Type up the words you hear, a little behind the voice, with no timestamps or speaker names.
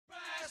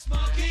Brass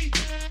monkey,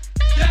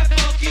 that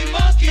funky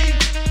monkey.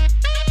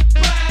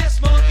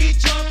 Brass monkey,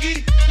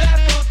 chunky, that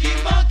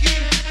funky monkey.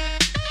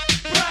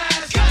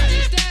 Brass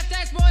monkey,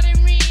 That's more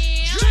than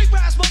real. drink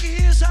brass monkey,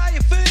 here's how you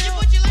feel.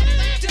 Put your left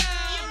leg Down.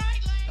 your right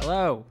leg.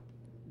 Hello.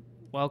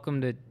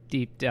 Welcome to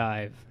Deep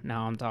Dive.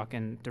 Now I'm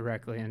talking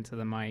directly into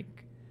the mic.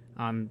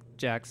 I'm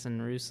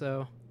Jackson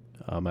Russo.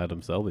 I'm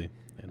Adam Selby,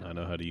 and I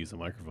know how to use a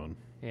microphone.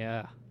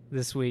 Yeah.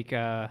 This week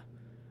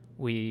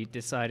we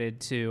decided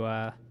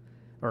to,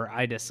 or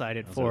I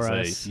decided I was for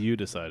gonna us. say, you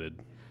decided.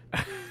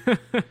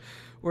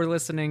 We're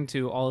listening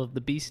to all of the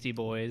Beastie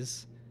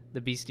Boys.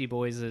 The Beastie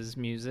Boys'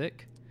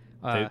 music.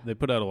 They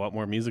put out a lot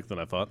more music than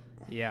I thought.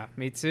 Yeah,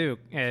 me too.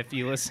 If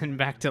you listen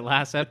back to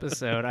last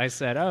episode, I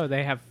said, oh,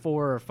 they have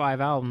 4 or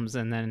 5 albums,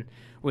 and then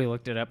we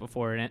looked it up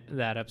before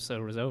that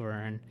episode was over,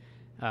 and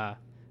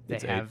they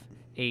It's have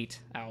 8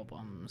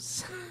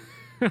 albums.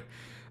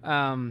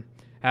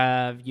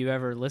 Have you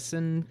ever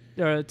listened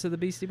to the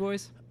Beastie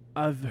Boys?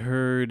 I've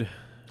heard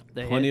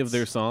The plenty of hits?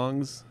 their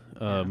songs,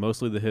 Yeah.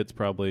 mostly the hits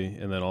probably,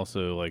 and then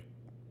also like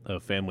a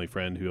family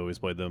friend who always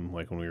played them,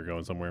 like when we were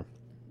going somewhere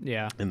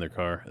Yeah, in their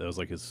car. That was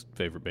like his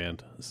favorite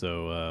band.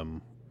 So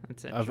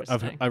that's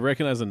interesting. I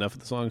recognize enough of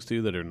the songs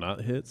too that are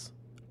not hits.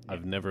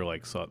 I've never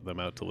like sought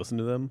them out to listen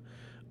to them,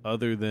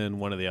 other than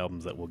one of the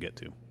albums that we'll get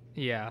to.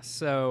 Yeah,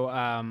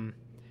 so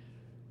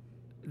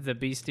the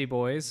Beastie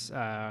Boys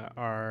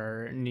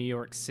are New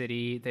York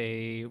City.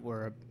 They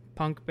were a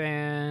punk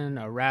band,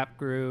 a rap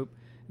group.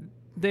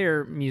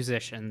 They're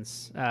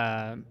musicians,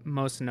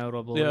 most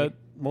notably. Yeah,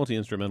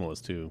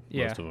 multi-instrumentalist too,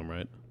 Yeah. most of them,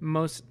 right?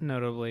 Most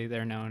notably,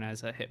 they're known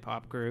as a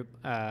hip-hop group,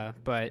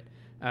 but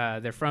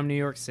they're from New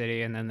York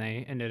City, and then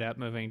they ended up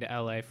moving to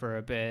L.A. for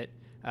a bit.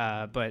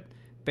 But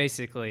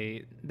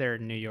basically, they're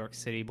New York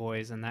City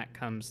boys, and that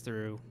comes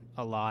through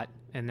a lot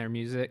in their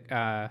music.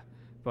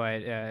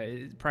 But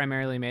it's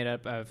primarily made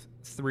up of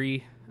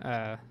 3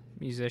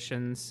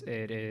 musicians.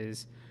 It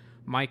is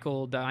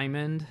Michael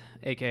Diamond,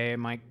 a.k.a.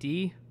 Mike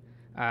D.,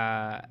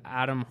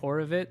 Adam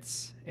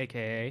Horovitz,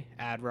 a.k.a.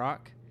 Ad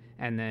Rock,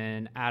 and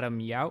then Adam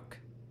Yauk,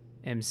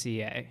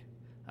 MCA.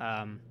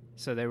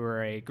 So they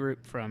were a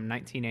group from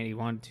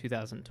 1981 to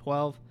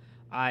 2012.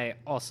 I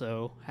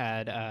also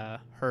had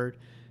heard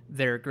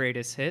their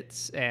greatest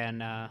hits,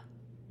 and,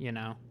 you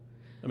know,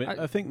 I mean,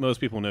 I think most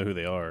people know who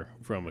they are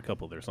from a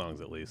couple of their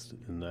songs, at least.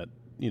 And that,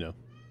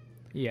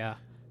 yeah.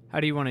 How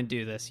do you want to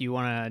do this? You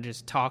want to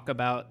just talk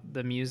about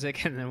the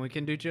music and then we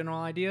can do general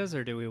ideas,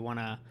 or do we want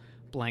a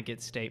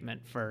blanket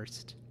statement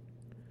first?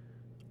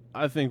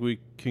 I think we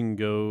can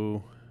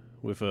go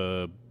with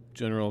a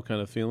general kind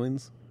of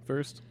feelings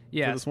first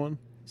Yeah. for this one.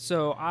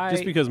 So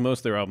Just because most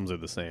of their albums are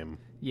the same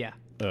yeah,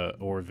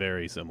 or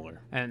very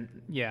similar. and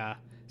yeah.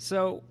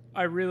 So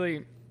I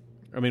really,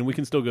 I mean, we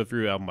can still go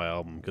through album by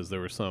album because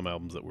there were some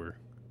albums that were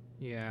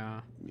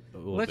yeah. a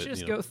little Let's bit,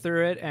 just go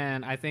through it,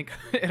 and I think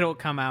it'll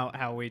come out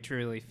how we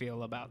truly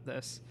feel about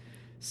this.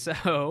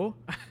 So,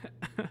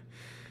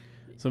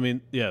 So, I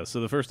mean, yeah, so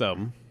the first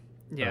album,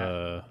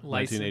 yeah,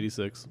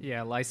 1986.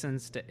 Yeah,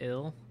 License to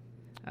Ill.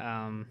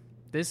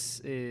 This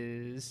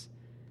is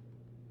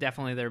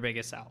definitely their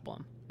biggest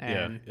album.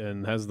 And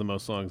and has the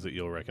most songs that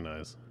you'll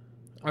recognize.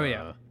 Oh,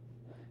 yeah.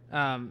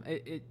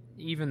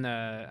 Even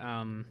the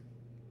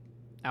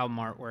album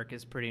artwork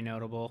is pretty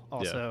notable.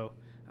 Also,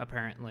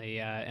 apparently,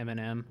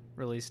 Eminem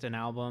released an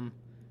album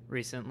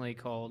recently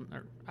called,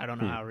 or I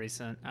don't know how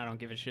recent, I don't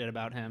give a shit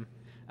about him,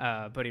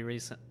 but he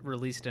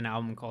released an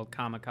album called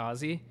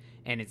Kamikaze,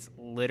 and it's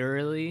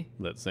literally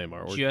That same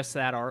artwork. just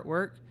that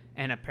artwork,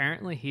 and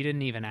apparently he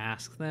didn't even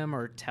ask them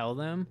or tell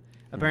them.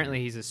 Apparently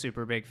he's a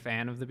super big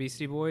fan of the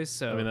Beastie Boys,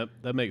 so... I mean,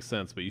 that makes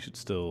sense, but you should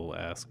still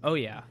ask. Oh,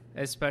 yeah.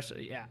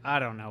 Especially, yeah, I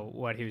don't know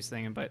what he was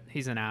thinking, but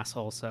he's an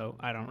asshole, so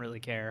I don't really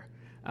care.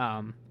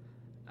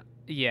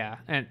 Yeah,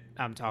 and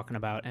I'm talking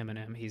about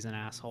Eminem. He's an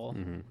asshole.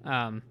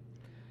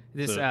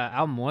 This So-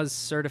 album was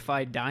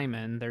certified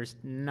diamond. There's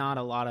not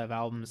a lot of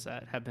albums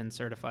that have been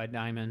certified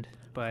diamond,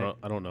 but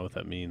I don't know what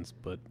that means,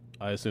 but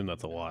I assume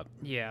that's a lot.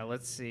 yeah,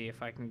 let's see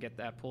if I can get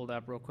that pulled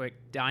up real quick.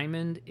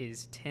 Diamond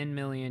is 10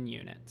 million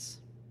units.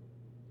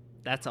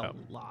 That's a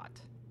lot.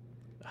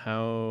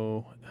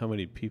 How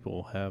many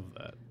people have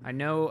that? I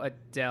know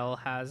Adele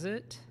has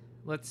it.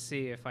 Let's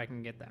see if I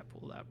can get that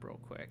pulled up real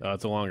quick.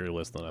 It's a longer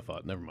list than I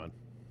thought. Never mind.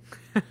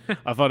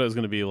 I thought it was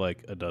going to be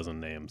like a dozen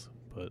names,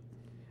 but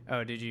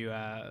Oh, did you,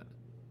 Nah,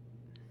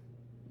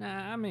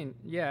 I mean,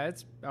 yeah,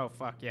 it's, oh,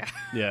 fuck, yeah.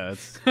 yeah,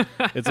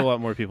 it's a lot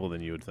more people than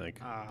you would think.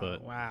 Oh,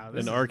 But wow.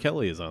 and R.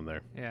 Kelly is on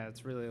there. Yeah,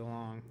 it's really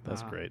long.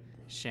 That's great.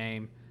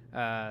 Shame.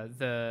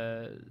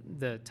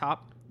 The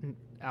top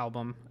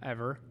album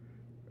ever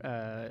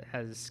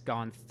has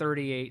gone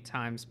 38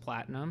 times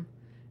platinum.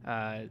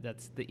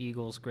 That's the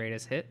Eagles'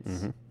 greatest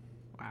hits. Mhm.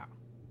 Wow.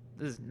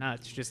 This is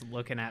nuts just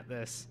looking at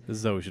this. This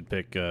is how we should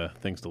pick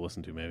things to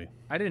listen to, maybe.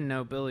 I didn't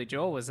know Billy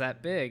Joel was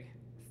that big.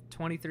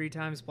 23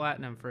 times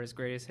platinum for his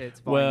greatest hits,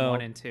 volume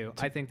 1 and 2.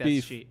 I think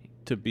that's cheap.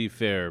 To be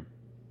fair,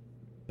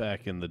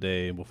 back in the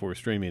day before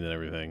streaming and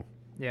everything,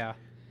 Yeah.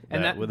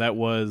 And that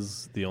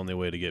was the only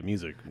way to get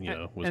music,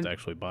 was and- to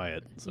actually buy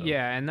it. So.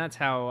 Yeah, and that's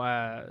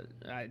how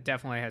it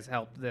definitely has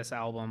helped this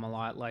album a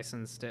lot,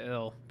 Licensed to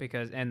Ill,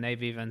 and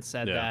they've even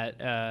said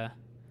that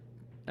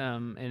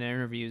in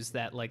interviews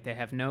that like they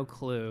have no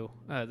clue,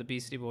 the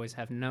Beastie Boys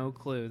have no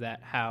clue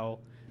that how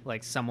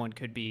like someone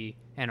could be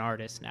an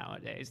artist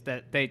nowadays.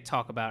 That they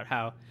talk about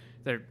how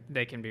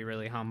they can be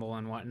really humble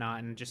and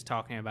whatnot, and just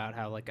talking about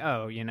how like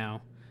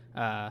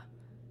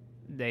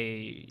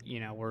they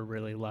were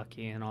really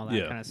lucky and all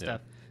that kind of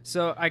stuff.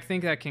 So I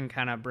think that can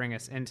kind of bring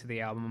us into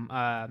the album.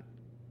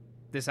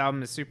 This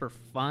album is super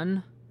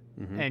fun,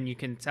 and you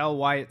can tell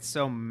why it's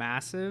so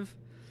massive.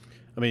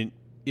 I mean,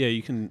 yeah,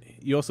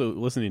 you also,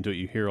 listening to it,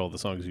 you hear all the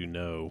songs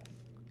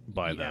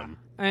by them.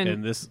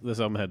 And this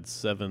album had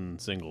 7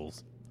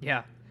 singles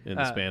in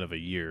the span of a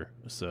year.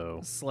 So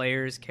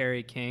Slayer's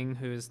Kerry King,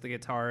 who's the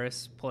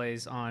guitarist,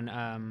 plays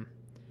on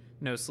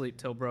No Sleep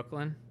Till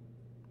Brooklyn,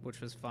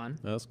 which was fun.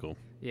 That's cool.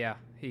 Yeah,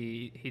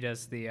 he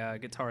does the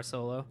guitar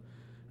solo.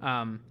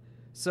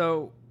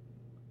 So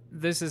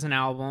this is an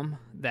album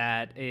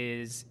that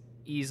is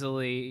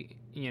easily,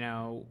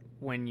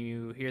 when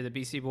you hear the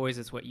Beastie Boys,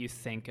 it's what you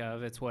think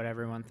of. It's what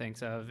everyone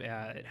thinks of.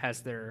 It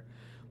has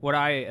what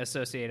I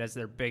associate as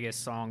their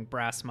biggest song,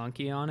 Brass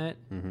Monkey, on it,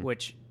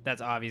 which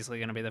that's obviously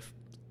going to be the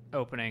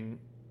opening.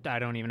 I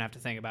don't even have to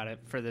think about it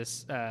for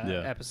this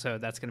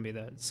episode. That's going to be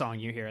the song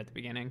you hear at the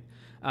beginning.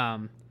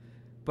 But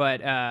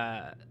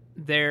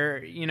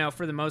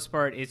for the most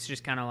part, it's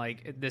just kind of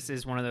like, this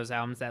is one of those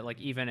albums that, like,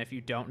 even if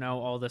you don't know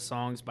all the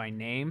songs by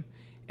name,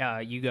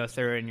 you go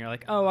through it and you're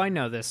like, oh, I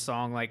know this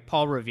song, like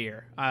Paul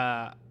Revere.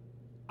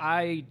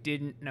 I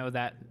didn't know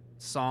that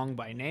song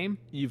by name.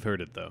 You've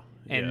heard it, though.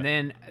 And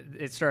then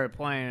it started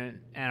playing,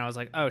 and I was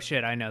like, oh,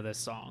 shit, I know this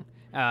song.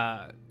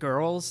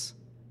 Girls.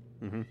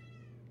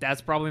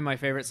 That's probably my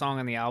favorite song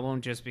on the album,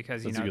 just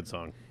because, It's a good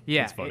song.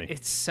 Yeah, it's funny.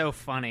 It's so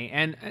funny.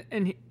 And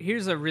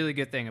here's a really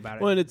good thing about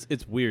it. Well, and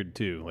it's weird,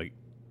 too. Like,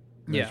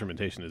 the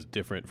instrumentation is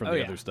different from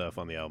the other stuff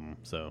on the album.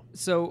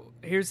 So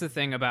here's the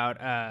thing about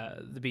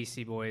the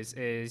Beastie Boys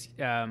is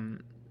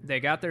they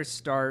got their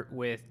start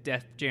with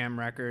Def Jam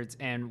Records.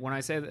 And when I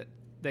say that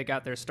they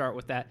got their start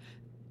with that,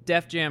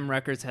 Def Jam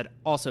Records had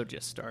also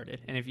just started.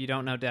 And if you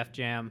don't know Def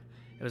Jam,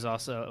 it was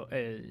also,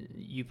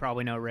 you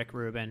probably know Rick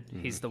Rubin.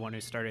 He's the one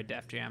who started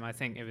Def Jam. I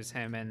think it was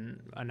him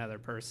and another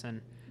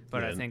person.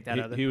 But I think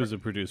that he was a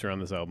producer on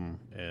this album.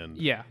 And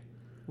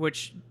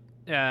which,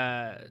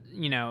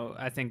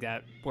 I think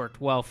that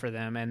worked well for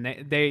them. And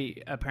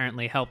they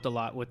apparently helped a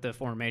lot with the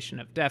formation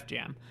of Def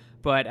Jam.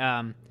 But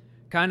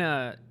kind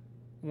of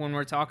when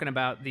we're talking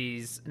about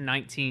these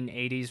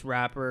 1980s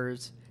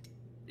rappers,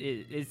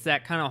 it's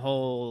that kind of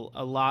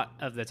a lot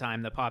of the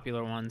time, the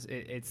popular ones,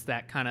 it's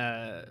that kind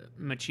of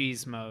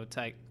machismo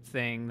type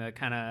thing, the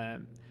kind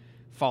of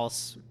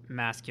false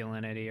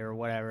masculinity or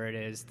whatever it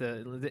is,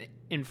 the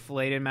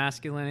inflated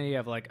masculinity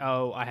of like,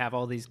 oh, I have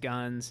all these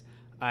guns,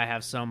 I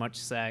have so much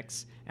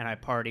sex, and I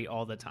party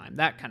all the time,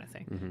 that kind of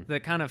thing. The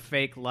kind of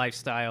fake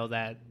lifestyle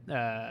that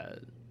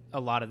a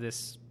lot of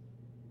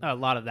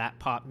that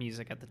pop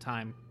music at the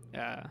time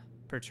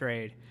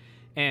portrayed.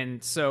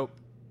 And so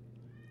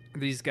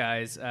these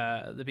guys,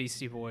 the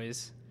Beastie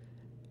Boys,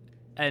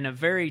 in a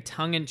very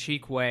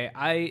tongue-in-cheek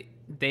way,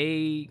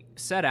 they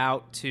set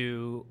out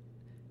to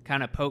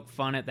kind of poke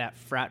fun at that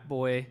frat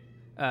boy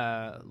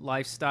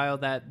lifestyle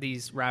that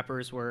these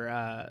rappers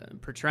were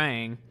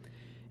portraying,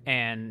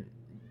 and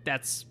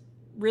that's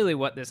really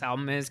what this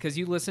album is, because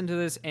you listen to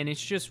this and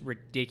it's just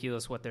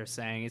ridiculous what they're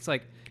saying. It's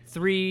like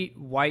 3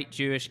 white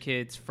Jewish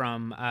kids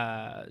from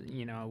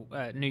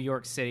New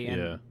York City,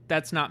 and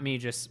that's not me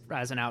just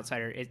as an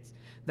outsider.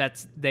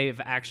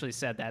 They've actually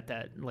said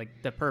that like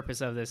the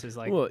purpose of this is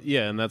like, well,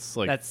 yeah, and that's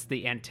like, that's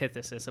the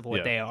antithesis of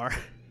what they are.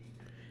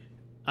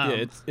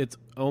 It's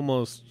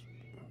almost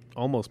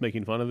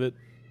making fun of it.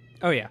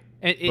 Oh yeah,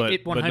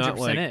 it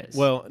 100% is.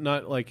 Well,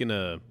 not like in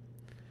a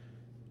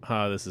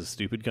this is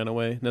stupid kind of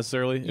way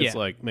necessarily. It's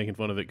like making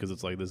fun of it because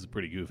it's like, this is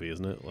pretty goofy,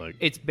 isn't it? Like,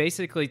 it's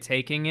basically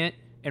taking it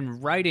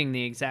and writing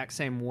the exact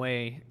same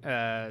way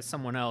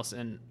someone else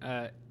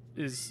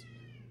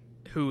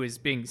who is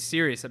being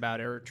serious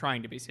about it or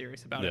trying to be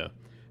serious about it,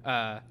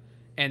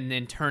 and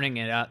then turning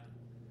it up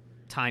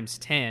times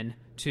 10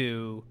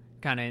 to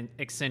kind of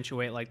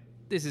accentuate like,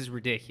 this is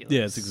ridiculous.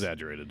 Yeah, it's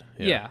exaggerated.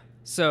 Yeah.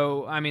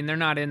 So, I mean, they're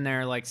not in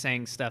there like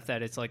saying stuff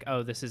that it's like,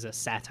 oh, this is a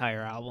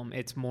satire album.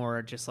 It's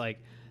more just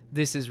like,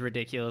 this is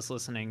ridiculous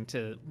listening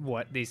to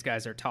what these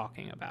guys are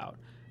talking about.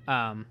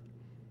 And,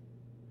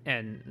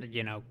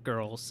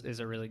 Girls is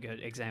a really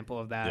good example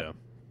of that. Yeah.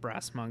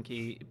 Brass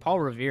Monkey. Paul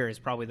Revere is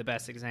probably the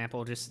best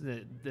example. Just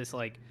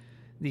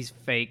these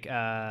fake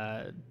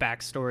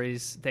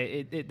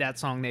backstories. That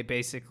song, they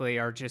basically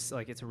are just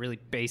like, it's a really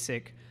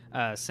basic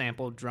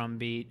sampled drum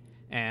beat,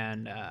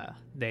 and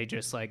they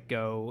just like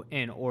go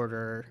in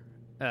order,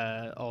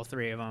 all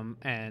 3 of them,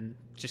 and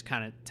just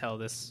kind of tell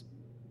this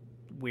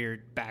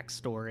weird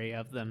backstory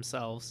of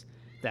themselves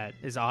that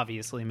is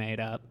obviously made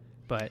up.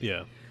 But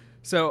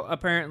so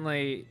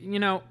apparently,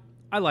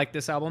 I like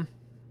this album.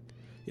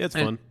 Yeah, it's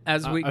fun.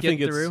 As we I get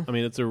think through, I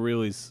mean, it's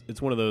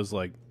one of those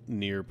like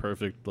near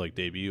perfect like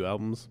debut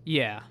albums.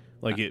 Yeah,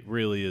 like it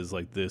really is.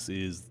 Like this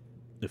is,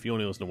 if you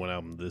only listen to one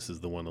album, this is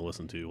the one to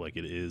listen to. Like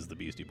it is the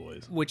Beastie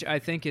Boys, which I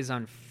think is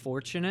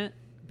unfortunate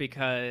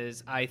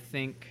because I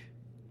think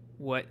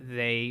what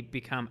they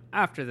become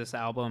after this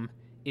album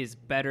is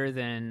better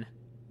than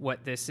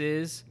what this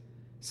is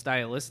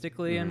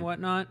stylistically and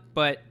whatnot.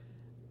 But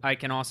I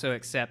can also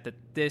accept that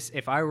this,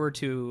 if I were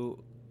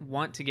to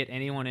want to get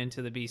anyone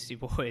into the Beastie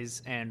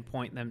Boys and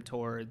point them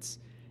towards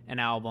an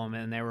album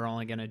and they were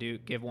only going to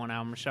give one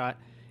album a shot,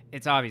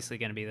 it's obviously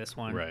going to be this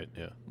one, right?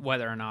 Yeah,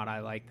 whether or not I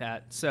like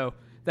that. So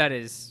that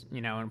is,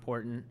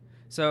 important.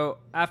 So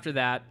after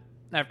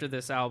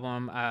this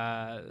album,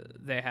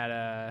 they had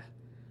a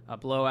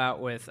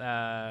blowout with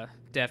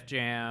Def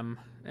Jam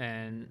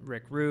and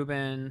Rick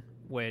Rubin,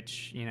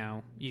 which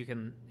you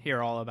can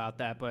hear all about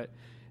that, but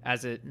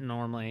as it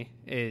normally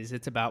is,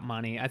 it's about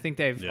money. I think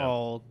they've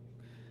all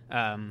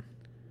I'm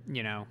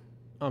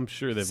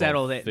sure they've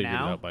settled all it figured it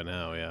out by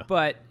now. Yeah,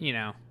 but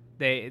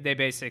they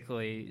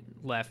basically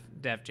left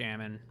Def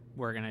Jam and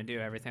were gonna do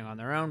everything on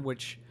their own,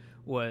 which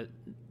was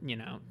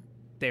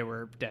they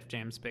were Def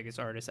Jam's biggest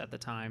artists at the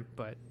time.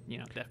 But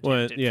Def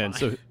Jam did fine. And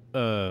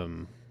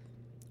so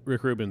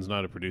Rick Rubin's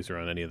not a producer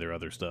on any of their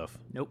other stuff.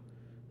 Nope.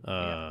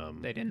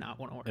 They did not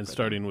want to work. And with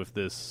starting them. with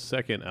this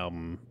second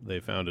album, they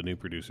found a new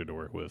producer to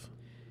work with.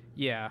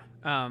 Yeah.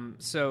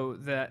 So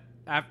that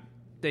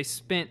they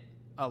spent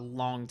a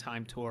long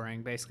time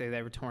touring. Basically,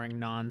 they were touring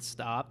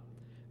nonstop,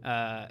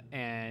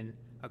 and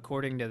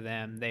according to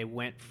them, they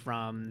went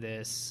from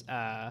this,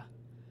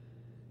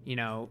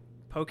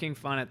 poking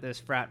fun at this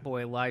frat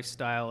boy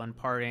lifestyle and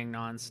partying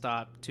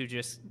nonstop to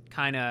just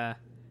kind of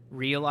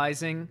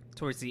realizing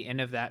towards the end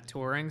of that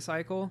touring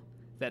cycle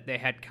that they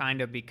had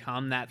kind of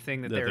become that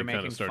thing that they were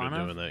making fun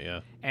of. Doing that,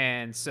 yeah.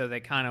 And so they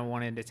kind of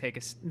wanted to take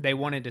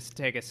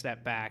a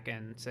step back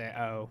and say,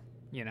 oh,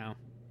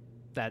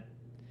 that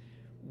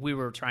we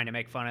were trying to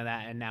make fun of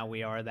that and now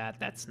we are that.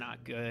 That's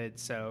not good.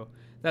 So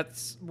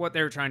that's what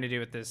they were trying to do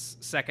with this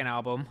second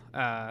album,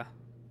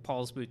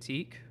 Paul's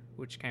Boutique,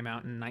 which came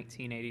out in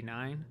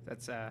 1989.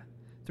 That's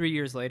 3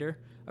 years later.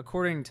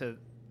 According to,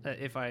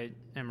 if I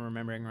am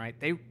remembering right,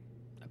 they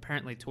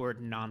apparently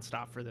toured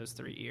nonstop for those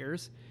 3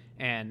 years.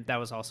 And that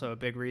was also a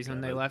big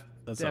reason they left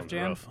Def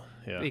Jam. Rough.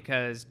 Yeah.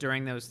 Because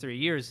during those 3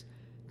 years,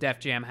 Def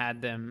Jam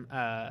had them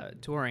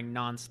touring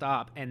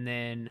nonstop. And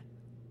then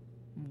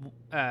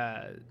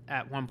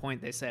at one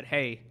point they said,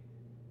 hey,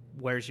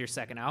 where's your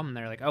second album?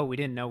 They're like, oh, we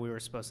didn't know we were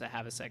supposed to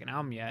have a second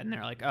album yet. And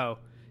they're like, oh,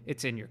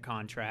 it's in your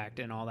contract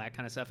and all that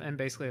kind of stuff. And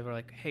basically they're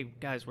like, hey,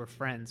 guys, we're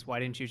friends. Why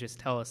didn't you just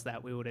tell us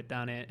that? We would have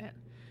done it. And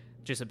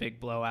just a big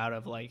blowout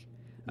of like,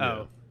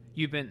 oh,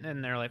 you've been,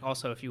 and they're like,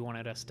 also, if you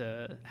wanted us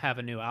to have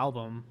a new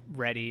album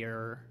ready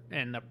or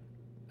in the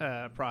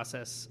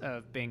process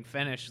of being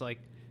finished, like,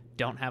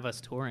 don't have us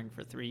touring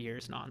for 3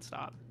 years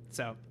nonstop.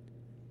 So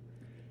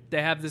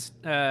they have this,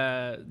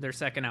 their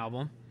second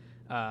album,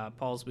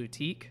 Paul's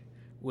Boutique,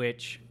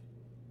 which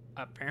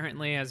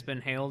apparently has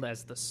been hailed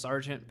as the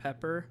Sgt.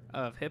 Pepper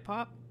of hip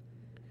hop.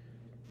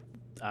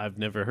 I've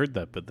never heard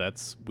that, but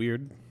that's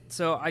weird.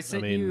 So I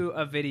sent you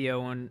a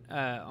video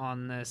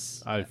on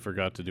this. I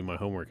forgot to do my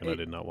homework and I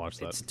did not watch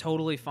that. It's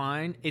totally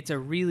fine. It's a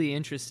really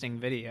interesting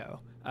video.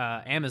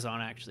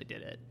 Amazon actually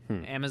did it.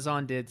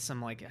 Amazon did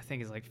some I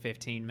think it's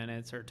 15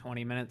 minutes or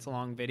 20 minutes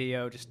long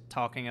video just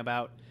talking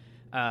about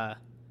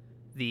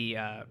the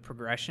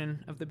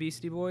progression of the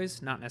Beastie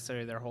Boys, not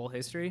necessarily their whole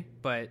history,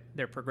 but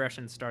their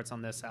progression starts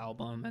on this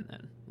album and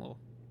then will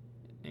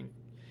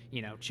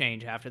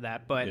change after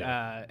that. But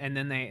and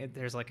then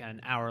there's an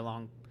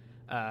hour-long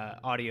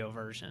audio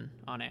version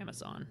on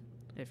Amazon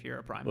if you're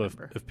a Prime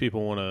member. If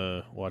people want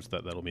to watch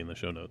that, that'll be in the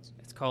show notes.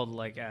 It's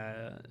called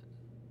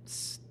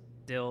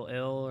Still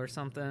Ill or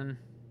something.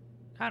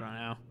 I don't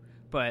know,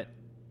 but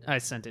I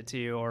sent it to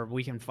you, or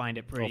we can find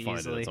it pretty easily.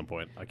 I'll find it at some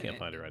point. I can't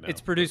find it right now.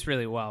 It's produced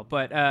really well.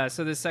 But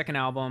so this second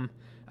album,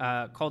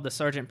 called the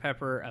Sgt.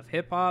 Pepper of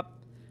Hip Hop,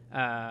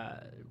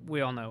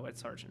 we all know what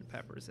Sgt.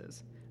 Pepper's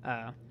is.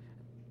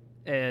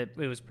 It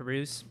was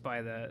produced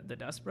by the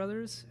Dust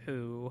Brothers,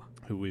 who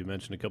we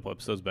mentioned a couple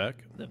episodes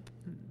back.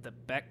 The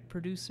Beck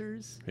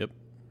producers. Yep.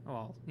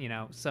 Well,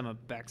 some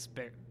of Beck's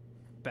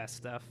best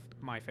stuff.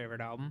 My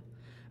favorite album.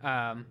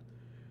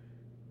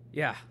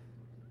 Yeah.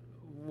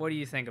 What do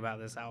you think about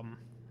this album?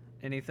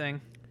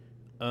 Anything?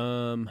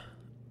 It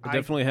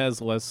definitely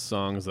has less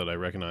songs that I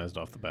recognized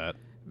off the bat.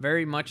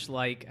 Very much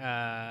like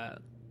Sgt.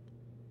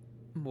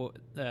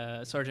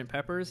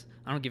 Pepper's.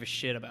 I don't give a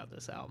shit about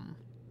this album.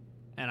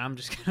 And I'm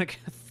just going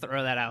to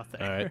throw that out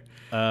there. All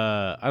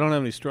right. I don't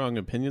have any strong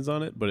opinions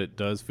on it, but it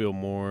does feel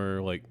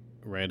more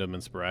random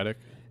and sporadic.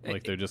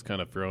 They're just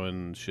kind of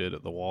throwing shit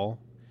at the wall.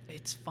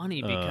 It's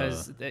funny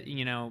because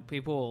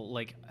people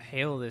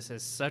hail this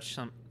as such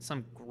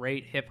some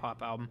great hip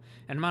hop album,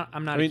 and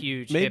I'm not a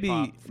huge hip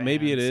hop fan.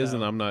 Maybe it is,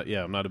 and I'm not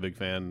a big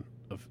fan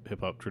of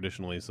hip hop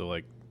traditionally. So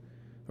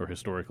or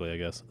historically, I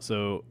guess.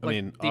 So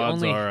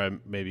odds are I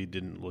maybe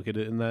didn't look at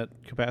it in that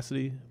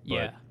capacity. But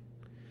yeah.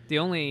 The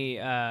only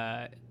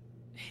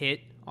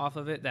hit off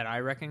of it that I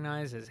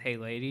recognize is "Hey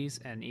Ladies,"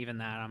 and even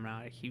that I'm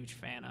not a huge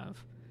fan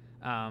of.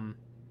 I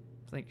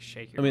think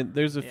 "Shake Your." I mean,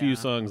 there's a few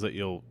songs that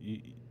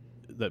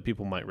that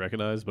people might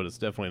recognize, but it's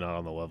definitely not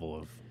on the level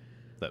of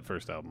that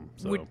first album.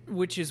 So,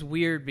 which is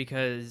weird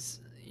because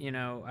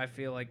I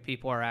feel like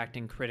people are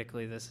acting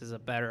critically. This is a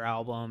better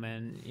album,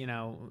 and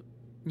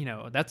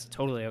that's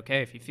totally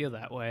okay if you feel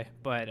that way.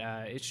 But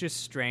it's just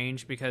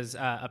strange because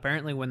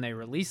apparently when they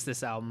released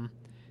this album,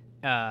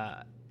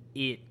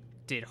 it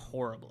did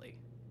horribly.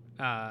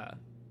 I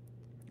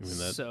mean,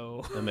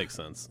 that makes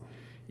sense.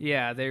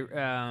 Yeah, they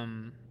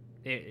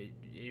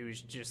it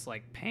was just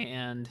like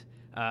panned.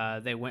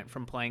 They went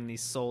from playing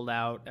these sold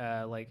out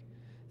like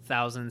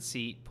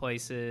 1,000-seat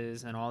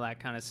places and all that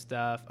kind of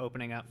stuff,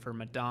 opening up for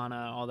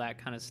Madonna, all that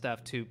kind of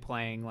stuff, to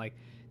playing like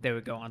they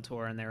would go on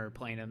tour and they were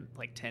playing to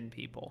like 10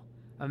 people.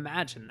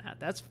 Imagine that.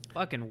 That's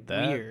fucking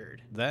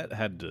weird. That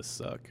had to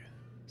suck.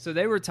 So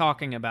they were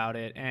talking about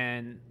it,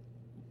 and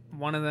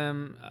one of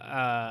them,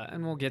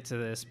 and we'll get to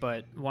this,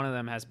 but one of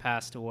them has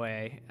passed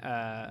away.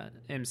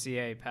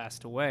 MCA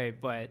passed away,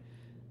 but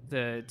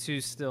the two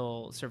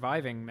still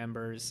surviving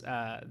members,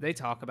 they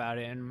talk about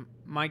it, and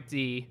Mike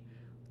D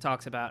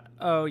talks about,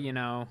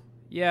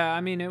 yeah,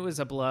 I mean, it was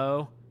a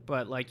blow,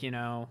 but like,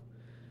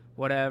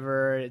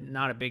 whatever,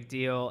 not a big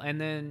deal.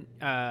 And then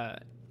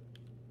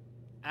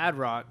Ad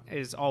Rock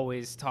is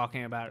always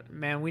talking about,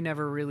 man, we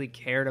never really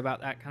cared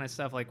about that kind of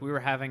stuff. Like, we were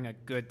having a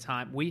good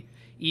time.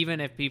 Even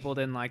if people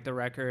didn't like the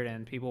record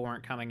and people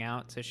weren't coming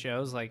out to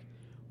shows, like,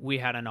 we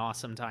had an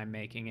awesome time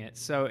making it.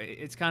 So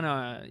it's kind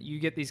of, you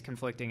get these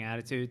conflicting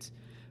attitudes,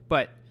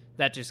 but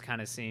that just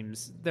kind of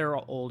seems, they're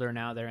older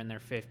now, they're in their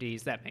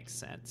 50s. That makes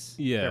sense.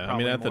 Yeah, I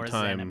mean, at the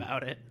time,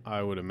 about it.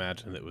 I would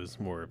imagine it was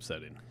more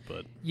upsetting,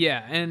 but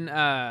yeah, and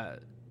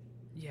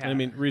yeah, I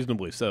mean,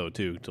 reasonably so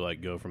too, to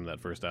like go from that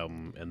first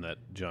album and that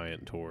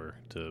giant tour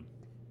to.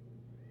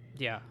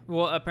 Yeah,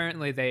 well,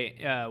 apparently they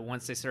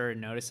once they started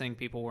noticing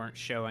people weren't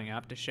showing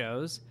up to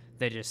shows,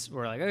 they just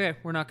were like, okay,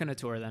 we're not going to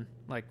tour then.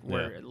 Like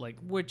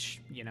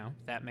which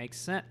that makes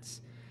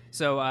sense.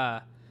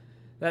 So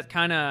that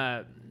kind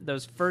of,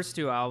 those first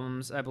two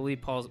albums, I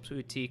believe Paul's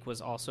Boutique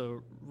was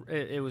also,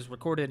 it was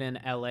recorded in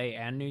LA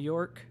and New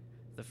York.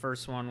 The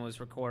first one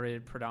was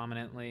recorded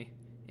predominantly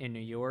in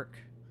New York,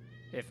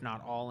 if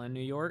not all in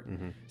New York.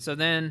 Mm-hmm. So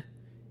then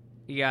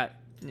you got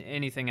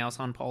anything else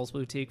on Paul's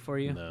Boutique for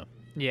you? No.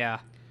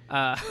 Yeah.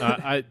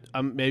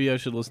 Maybe I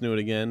should listen to it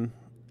again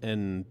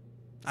and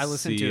I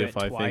listened see to it if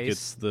I twice. think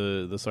it's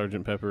the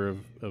Sgt. Pepper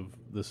of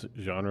this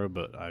genre,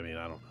 but I mean,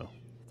 I don't know.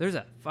 There's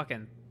a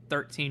fucking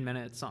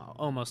 13-minute song,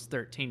 almost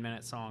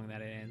 13-minute song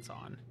that it ends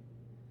on.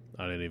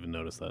 I didn't even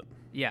notice that.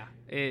 Yeah,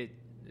 it's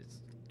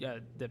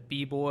the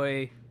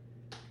B-boy.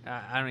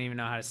 I don't even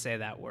know how to say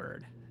that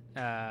word.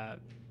 Yeah,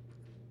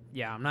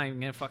 I'm not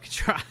even gonna fucking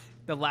try.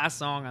 The last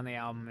song on the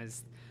album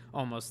is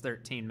almost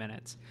 13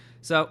 minutes.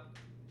 So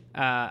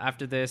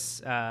after this,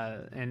 in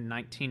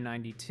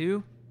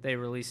 1992, they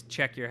released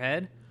 "Check Your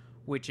Head,"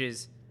 which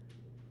is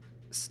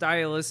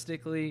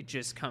stylistically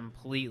just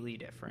completely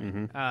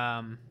different.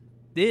 Mm-hmm.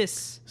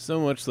 This so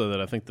much so that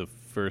I think the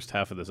first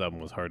half of this album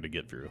was hard to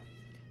get through.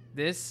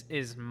 This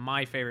is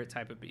my favorite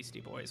type of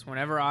Beastie Boys.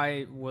 Whenever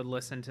I would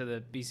listen to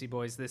the Beastie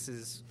Boys, this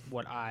is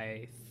what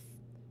I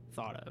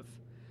thought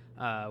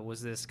of.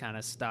 Was this kind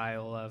of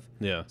style of...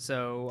 Yeah.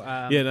 So...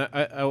 yeah,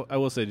 and I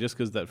will say, just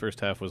because that first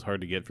half was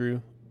hard to get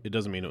through, it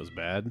doesn't mean it was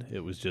bad.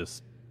 It was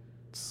just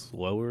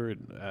slower,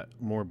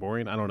 more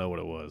boring. I don't know what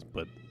it was,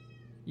 but...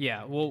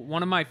 Yeah, well,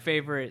 one of my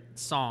favorite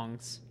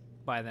songs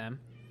by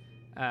them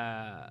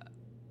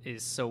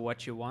is So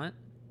What You Want,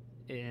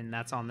 and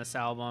that's on this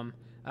album.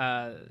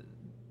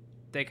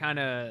 They kind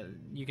of,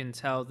 you can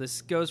tell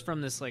this goes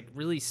from this like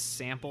really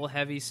sample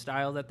heavy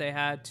style that they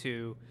had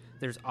to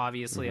there's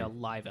obviously a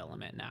live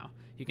element now.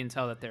 You can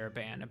tell that they're a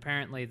band.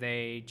 Apparently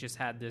they just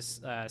had this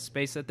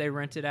space that they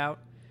rented out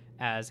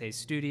as a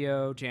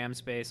studio, jam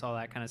space, all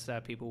that kind of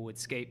stuff. People would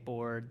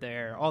skateboard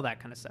there, all that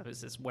kind of stuff.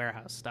 It's this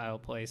warehouse style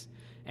place,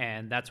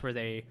 and that's where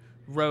they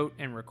wrote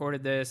and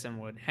recorded this and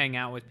would hang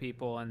out with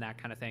people and that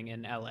kind of thing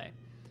in LA.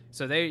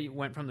 So they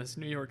went from this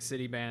New York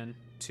City band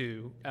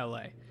to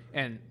LA,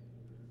 and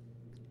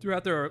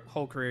throughout their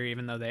whole career,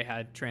 even though they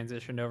had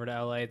transitioned over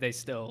to LA, they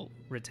still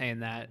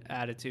retain that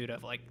attitude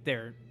of like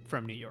they're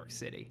from New York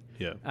City.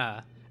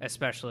 Yeah.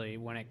 Especially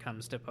when it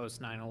comes to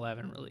post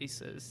 9/11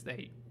 releases,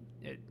 they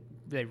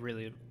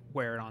really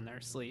wear it on their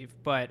sleeve.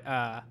 But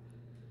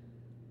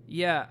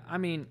yeah, I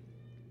mean,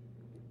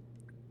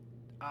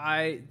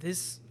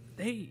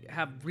 they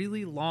have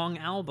really long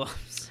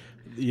albums.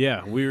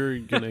 Yeah, we're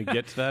gonna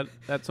get to that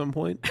at some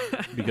point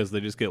because they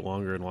just get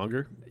longer and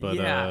longer.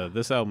 But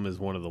this album is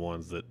one of the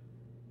ones that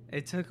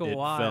it took a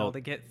while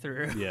to get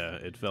through. Yeah,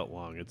 it felt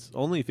long. It's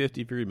only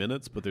 53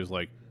 minutes, but there's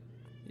like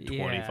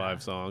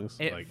 25 songs.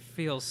 It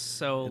feels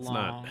so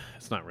long.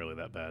 It's not really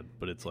that bad,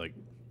 but it's like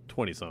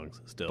 20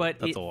 songs still. But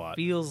that's a lot. It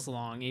feels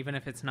long, even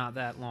if it's not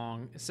that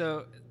long.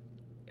 So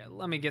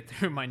let me get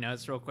through my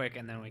notes real quick,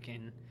 and then we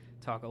can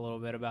talk a little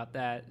bit about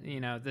that. You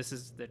know, this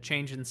is the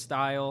change in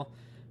style.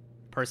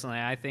 personally,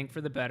 I think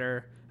for the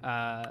better.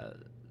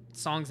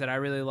 Songs that I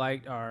really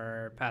liked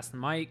are Pass the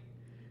Mic.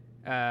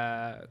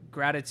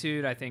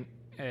 Gratitude, I think,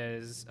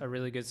 is a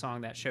really good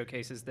song that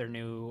showcases their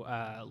new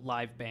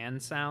live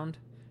band sound.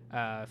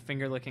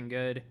 Finger Licking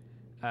Good.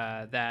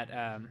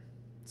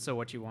 So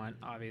What You Want,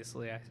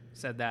 obviously, I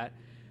said that.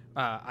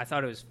 I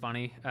thought it was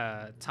funny.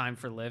 Time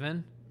for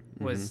Living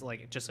was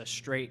like just a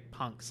straight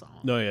punk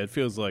song. No, yeah, it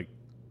feels like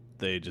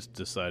they just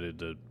decided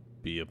to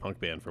be a punk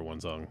band for one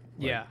song.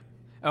 Yeah.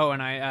 Oh,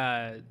 and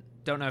I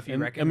don't know if you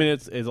reckon. I mean,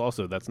 it's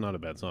also, that's not a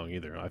bad song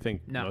either. I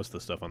think most of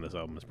the stuff on this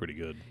album is pretty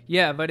good.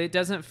 Yeah, but it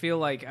doesn't feel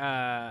like,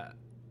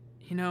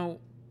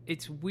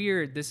 it's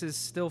weird. This is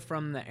still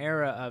from the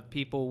era of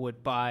people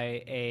would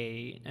buy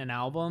an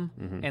album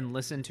and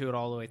listen to it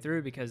all the way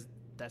through because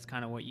that's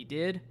kind of what you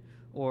did.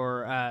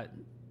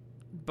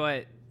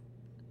 But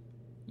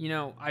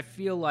I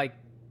feel like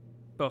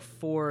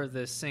before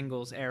the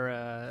singles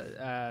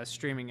era,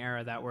 streaming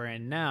era that we're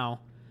in now,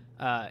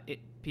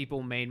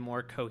 people made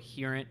more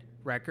coherent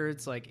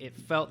records. Like, it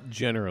felt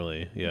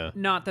generally, yeah.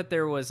 Not that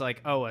there was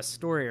like a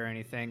story or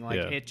anything. Like,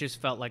 it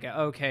just felt like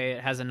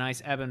it has a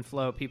nice ebb and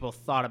flow. People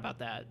thought about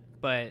that,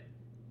 but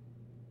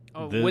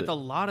with a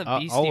lot of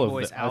Beastie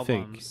Boys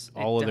albums, I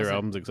think all of their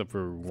albums except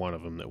for one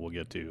of them that we'll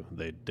get to,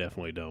 they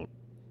definitely don't.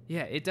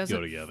 Yeah, it doesn't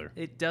go together.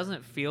 It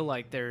doesn't feel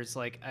like there's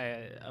like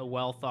a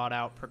well thought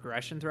out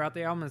progression throughout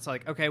the album. It's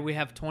like, okay, we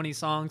have 20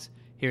 songs,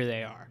 here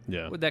they are.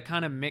 Yeah, with that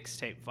kind of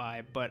mixtape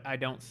vibe. But I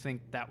don't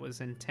think that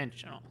was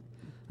intentional.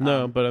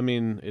 No, but I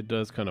mean, it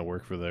does kind of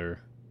work for their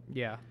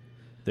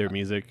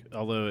music,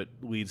 although it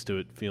leads to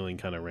it feeling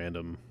kind of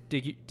random.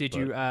 Did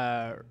you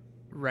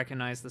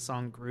recognize the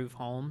song Groove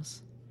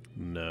Holmes?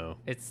 No.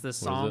 It's the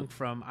song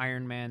from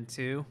Iron Man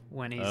 2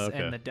 when he's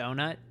in the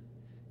donut,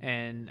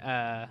 and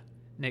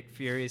Nick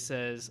Fury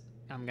says,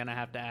 "I'm gonna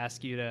have to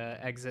ask you to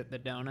exit the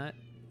donut."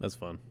 That's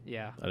fun.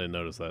 Yeah, I didn't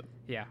notice that.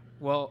 Yeah,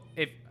 well,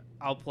 if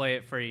I'll play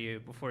it for you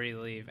before you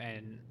leave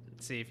and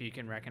see if you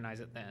can recognize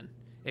it then.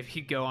 If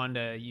you go onto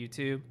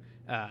YouTube,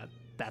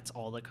 that's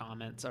all the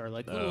comments are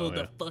like,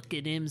 the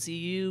fucking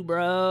MCU,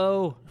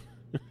 bro.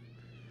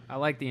 I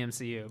like the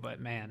MCU, but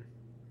man,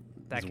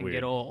 that can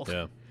get old.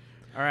 Yeah.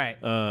 All right.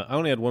 I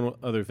only had one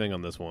other thing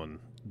on this one.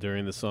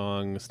 During the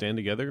song Stand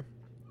Together,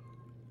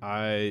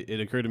 it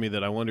occurred to me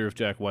that I wonder if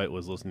Jack White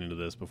was listening to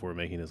this before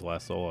making his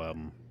last solo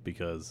album,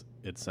 because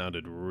it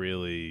sounded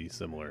really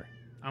similar.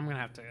 I'm going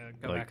to have to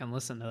go back and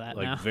listen to that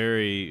now.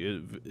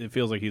 It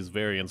feels like he's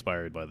very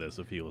inspired by this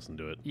if he listened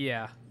to it.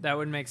 Yeah, that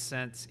would make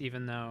sense,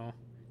 even though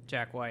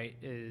Jack White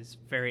is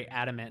very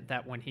adamant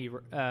that when he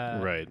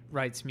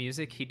writes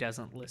music, he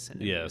doesn't listen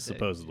to music. Yeah,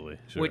 supposedly.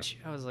 Sure. Which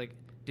I was like,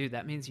 dude,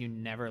 that means you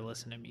never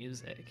listen to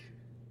music.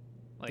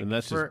 Like, and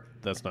that's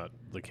not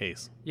the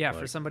case. Yeah,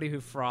 for somebody who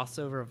froths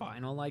over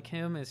vinyl like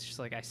him, it's just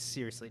like, I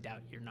seriously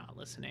doubt you're not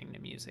listening to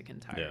music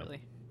entirely.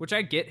 Yeah. Which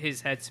I get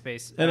his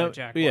headspace,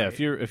 Jack White. Yeah, if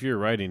you're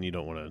writing, you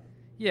don't want to.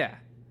 Yeah,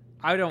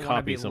 I don't want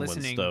to be someone's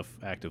listening stuff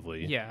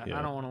actively. Yeah,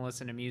 I don't want to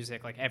listen to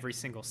music like every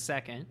single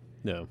second.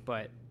 No,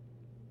 but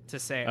to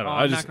say,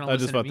 I just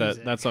thought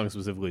that song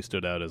specifically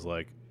stood out as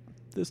like,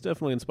 this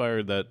definitely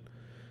inspired that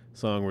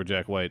song where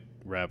Jack White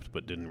rapped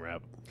but didn't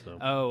rap. So.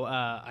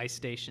 Ice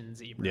Station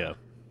Zebra. Yeah.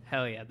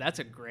 Hell yeah, that's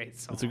a great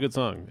song. It's a good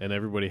song, and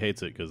everybody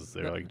hates it because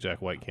they're like,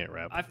 Jack White can't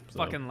rap. I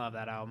fucking love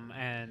that album,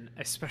 and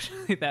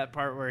especially that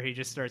part where he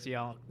just starts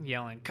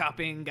yelling,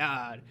 copying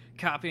God.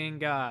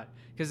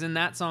 Because in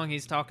that song,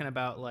 he's talking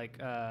about, like,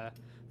 the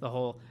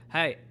whole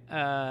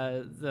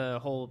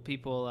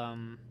people,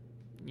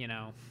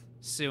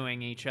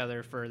 suing each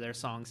other for their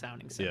song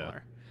sounding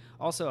similar.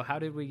 Yeah. Also,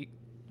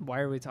 why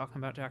are we talking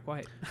about Jack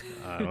White?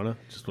 I don't know.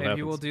 Just what Maybe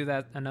happens. We'll do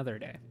that another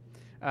day.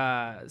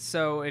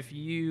 So if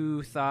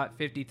you thought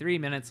 53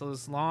 minutes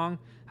was long,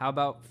 how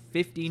about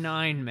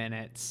 59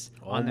 minutes?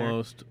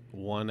 Almost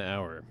 1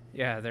 hour.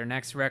 Yeah, their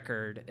next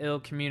record, Ill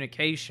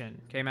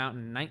Communication, came out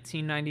in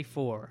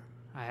 1994.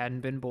 I hadn't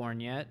been born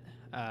yet.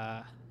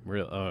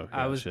 Really? Oh,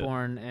 I was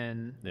born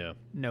in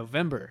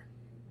November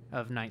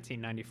of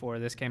 1994.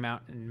 This came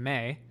out in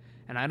May,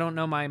 and I don't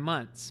know my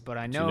months, but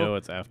I know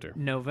it's after.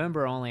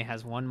 November only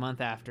has 1 month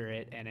after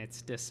it, and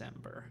it's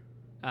December.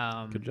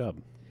 Good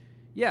job.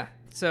 Yeah,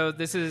 so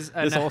this is...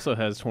 This also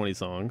has 20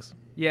 songs,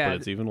 but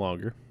it's even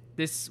longer.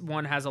 This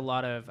one has a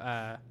lot of...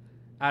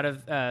 out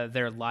of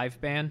their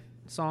live band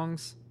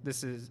songs,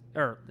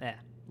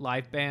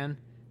 live band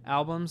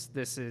albums,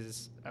 this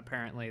is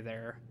apparently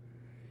their,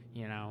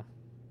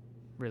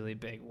 really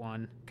big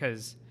one,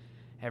 because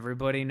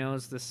everybody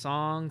knows the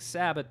song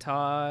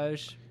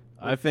Sabotage.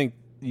 I think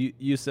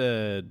you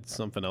said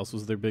something else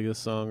was their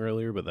biggest song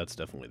earlier, but that's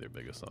definitely their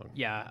biggest song.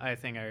 Yeah, I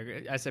think I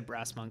agree. I said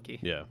Brass Monkey.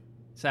 Yeah.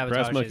 Sabotage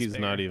Brass Monkey's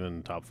not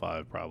even top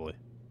 5, probably.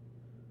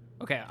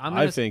 Okay,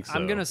 I think so.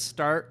 I'm gonna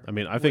start. I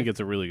mean, I think it's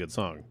a really good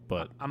song,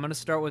 but I'm gonna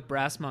start with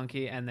Brass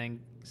Monkey and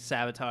then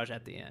Sabotage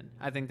at the end.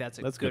 I think that's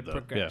good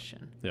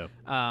progression. Yeah.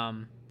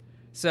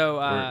 So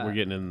we're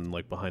getting in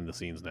like behind the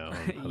scenes now on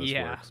how this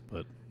works,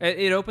 but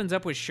it opens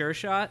up with Sure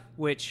Shot,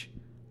 which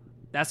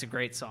that's a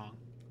great song.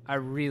 I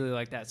really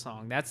like that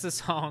song. That's the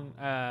song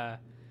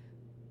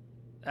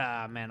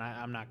man,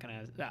 I'm not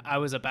gonna. I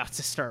was about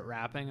to start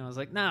rapping. I was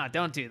like, nah,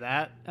 don't do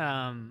that.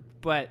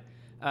 But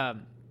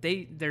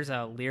there's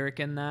a lyric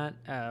in that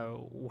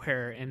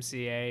where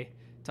MCA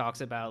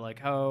talks about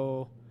like,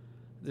 oh,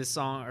 this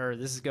song or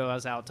this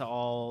goes out to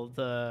all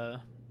the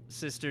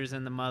sisters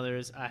and the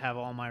mothers. I have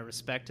all my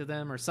respect to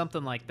them, or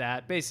something like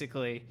that,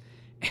 basically.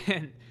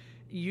 And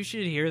you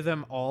should hear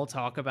them all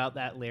talk about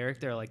that lyric.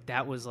 They're like,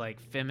 that was like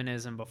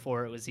feminism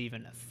before it was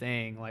even a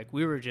thing. Like,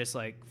 we were just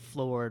like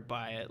floored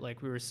by it.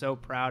 Like, we were so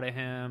proud of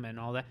him and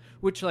all that,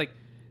 which like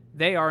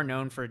they are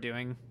known for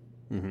doing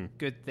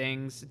good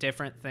things,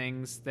 different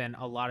things than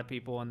a lot of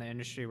people in the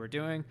industry were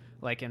doing.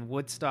 Like in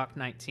Woodstock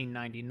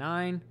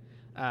 1999,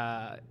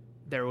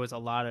 there was a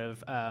lot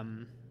of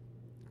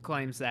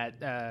claims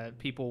that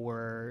people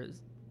were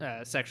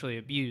sexually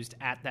abused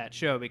at that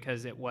show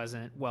because it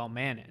wasn't well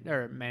managed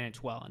or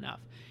managed well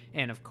enough.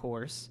 And of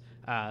course,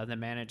 the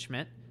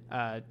management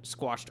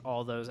squashed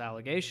all those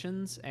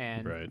allegations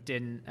and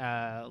didn't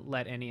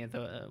let any of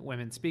the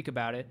women speak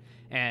about it.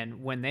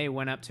 And when they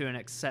went up to and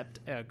accept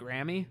a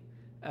Grammy,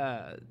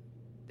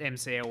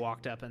 MCA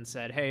walked up and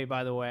said, hey,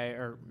 by the way,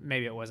 or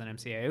maybe it wasn't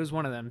MCA, it was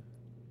one of them,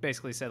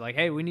 basically said like,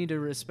 hey, we need to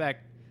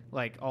respect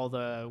like all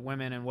the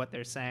women and what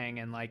they're saying,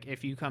 and like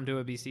if you come to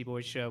a Beastie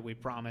Boys show, we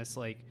promise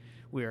like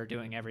we are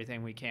doing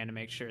everything we can to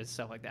make sure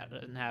stuff like that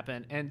doesn't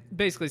happen. And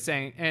basically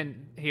saying,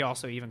 and he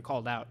also even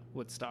called out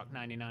Woodstock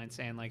 99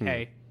 saying like,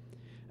 hey,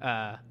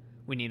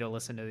 we need to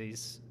listen to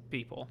these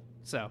people.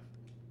 So,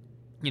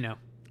 you know,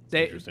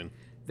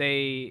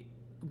 they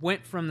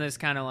went from this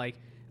kind of like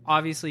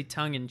obviously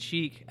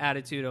tongue-in-cheek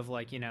attitude of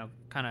like, you know,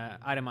 kind of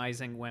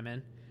itemizing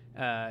women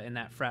in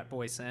that frat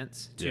boy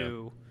sense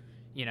to,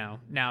 you know,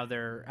 now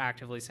they're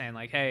actively saying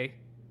like, hey,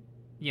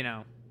 you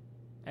know,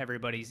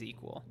 everybody's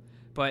equal.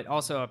 But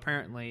also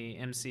apparently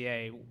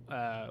MCA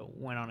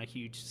went on a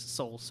huge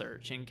soul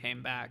search and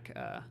came back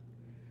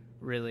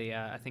really,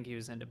 I think he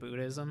was into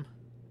Buddhism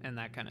and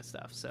that kind of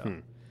stuff.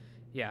 So,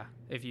 yeah,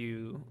 if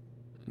you...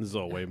 This is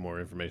all way more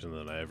information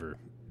than I ever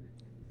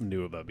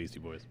knew about Beastie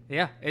Boys.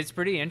 Yeah, it's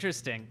pretty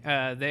interesting.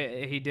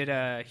 He did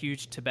a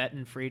huge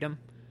Tibetan freedom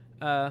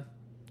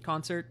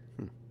concert.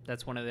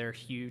 That's one of their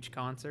huge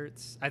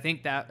concerts. I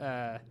think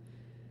that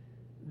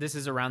this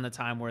is around the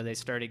time where they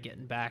started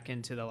getting back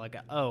into the like,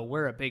 oh,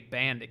 we're a big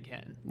band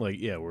again. Like,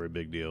 yeah, we're a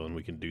big deal and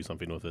we can do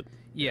something with it.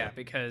 Yeah,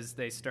 because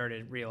they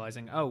started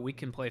realizing, oh, we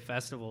can play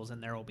festivals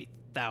and there will be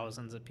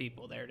thousands of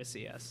people there to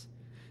see us.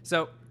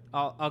 So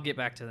I'll get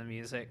back to the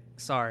music.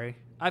 Sorry.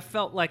 I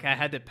felt like I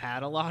had to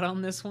pad a lot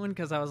on this one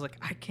because I was like,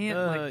 I can't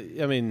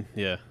I mean,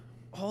 yeah.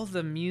 All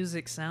the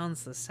music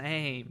sounds the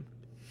same.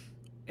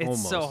 It's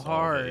Almost so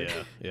hard.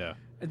 Yeah.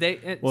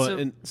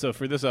 So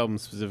for this album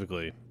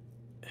specifically,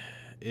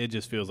 it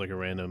just feels like a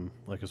random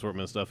like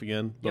assortment of stuff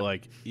again, but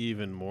like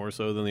even more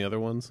so than the other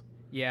ones.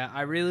 Yeah,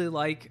 I really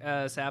like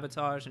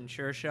Sabotage and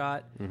Sure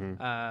Shot.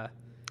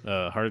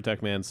 Heart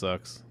Attack Man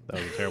sucks.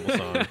 That was a terrible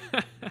song.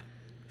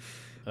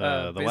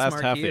 The last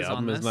half of the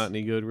album is not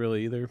any good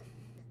really either,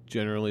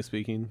 generally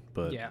speaking.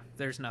 But yeah,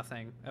 there's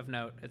nothing of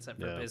note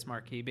except for Biz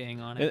Markie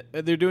being on it.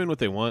 And they're doing what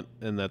they want,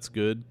 and that's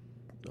good,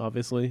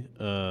 obviously.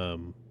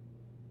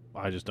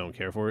 I just don't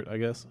care for it, I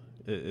guess.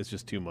 It's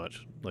just too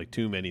much. Like,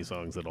 too many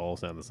songs that all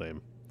sound the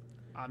same.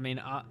 I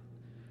mean,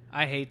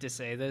 I hate to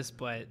say this,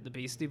 but the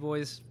Beastie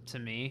Boys, to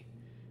me,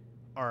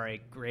 are a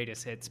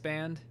greatest hits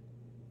band.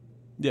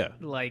 Yeah.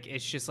 Like,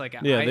 it's just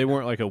like... they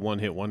weren't like a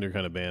one-hit wonder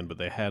kind of band, but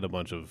they had a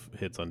bunch of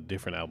hits on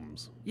different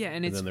albums. Yeah,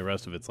 and then the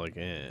rest of it's like,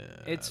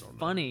 It's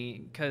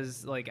funny,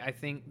 because, like, I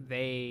think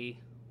they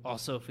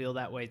also feel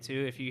that way,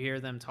 too. If you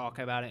hear them talk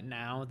about it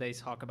now, they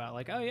talk about,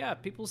 like, oh, yeah,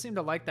 people seem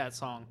to like that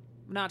song.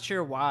 I'm not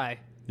sure why.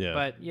 Yeah.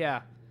 But,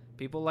 yeah,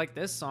 people like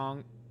this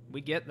song.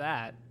 We get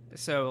that.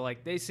 So,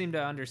 like, they seem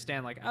to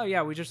understand, like, oh,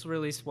 yeah, we just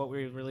released what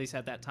we released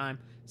at that time.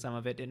 Some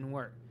of it didn't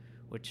work,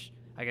 which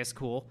I guess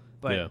cool.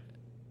 But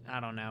I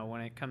don't know.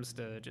 When it comes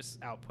to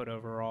just output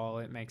overall,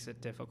 it makes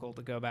it difficult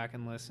to go back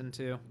and listen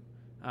to.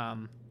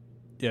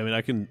 Yeah, I mean,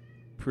 I can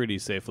pretty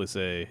safely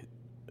say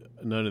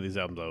none of these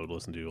albums I would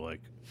listen to,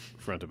 like,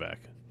 front to back.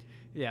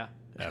 Yeah.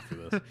 After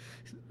this.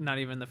 Not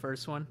even the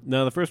first one?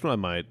 No, the first one I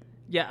might.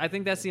 Yeah, I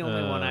think that's the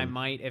only one I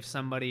might. If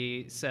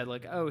somebody said,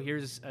 like, oh,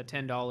 here's a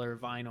 $10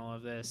 vinyl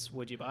of this,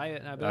 would you buy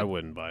it? I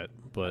wouldn't buy it,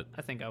 but...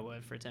 I think I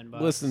would for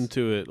 $10. Listen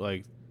to it,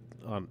 like,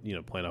 on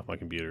playing off my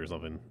computer or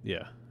something.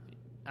 Yeah.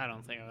 I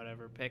don't think I would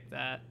ever pick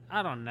that.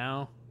 I don't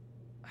know.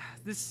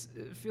 This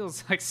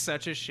feels like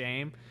such a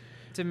shame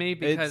to me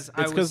because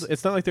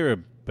it's not like they're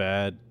a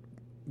bad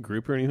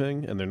group or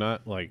anything, and they're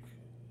not, like...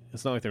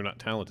 It's not like they're not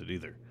talented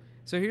either.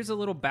 So here's a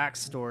little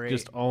backstory.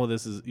 Just all of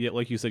this is,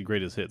 like you said,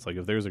 greatest hits. Like,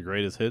 if there's a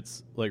greatest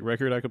hits like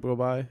record I could go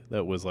buy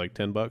that was like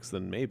 $10,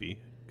 then maybe,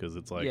 because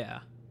it's like... Yeah.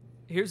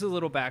 Here's a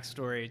little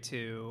backstory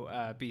to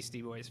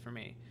Beastie Boys for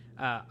me.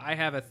 I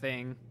have a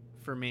thing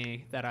for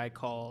me that I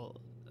call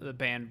the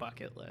band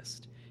bucket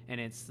list. And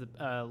it's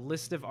the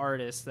list of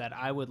artists that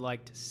I would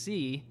like to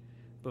see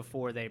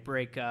before they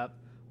break up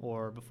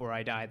or before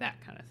I die,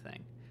 that kind of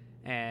thing.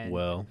 And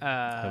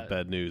I have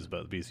bad news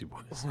about the Beastie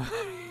Boys.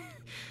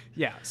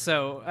 Yeah,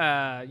 so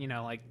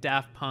like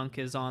Daft Punk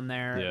is on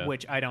there, Yeah.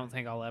 which I don't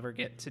think I'll ever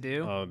get to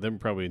do. They're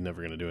probably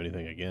never going to do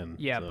anything again.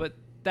 Yeah, so. but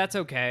that's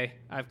okay.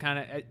 I've kind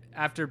of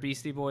after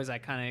Beastie Boys, I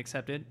kind of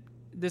accepted.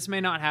 This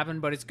may not happen,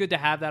 but it's good to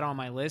have that on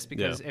my list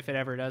because if it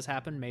ever does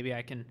happen, maybe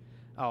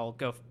I'll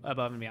go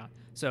above and beyond.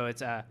 So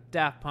it's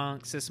Daft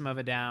Punk, System of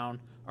a Down,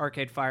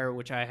 Arcade Fire,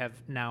 which I have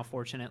now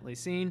fortunately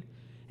seen,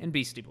 and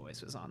Beastie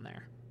Boys was on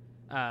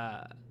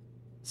there.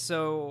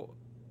 So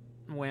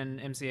when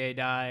MCA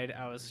died,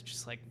 I was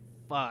just like,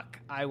 fuck,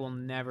 I will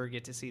never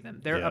get to see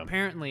them. They're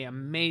apparently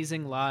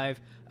amazing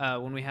live.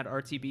 When we had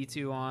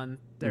RTB2 on,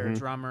 their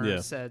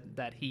drummer said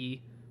that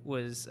he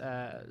was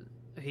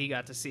he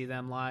got to see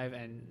them live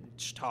and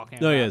just talking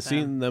about them.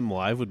 Seeing them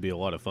live would be a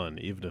lot of fun,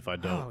 even if I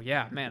don't. Oh,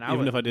 yeah, man.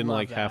 Even if I didn't love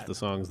like that. half the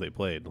songs they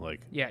played.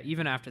 Like, yeah,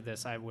 even after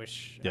this, I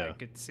wish I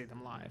could see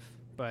them live.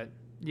 But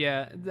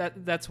yeah,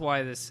 that's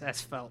why this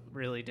has felt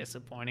really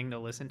disappointing to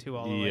listen to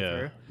all the way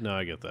through. No,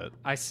 I get that.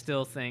 I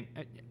still think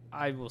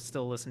I will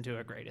still listen to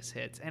a greatest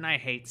hits, and I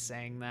hate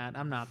saying that.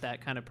 I'm not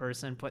that kind of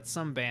person, but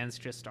some bands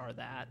just are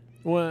that.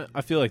 Well,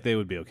 I feel like they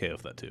would be okay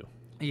with that too.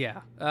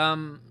 Yeah.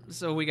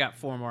 So we got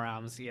 4 more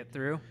albums to get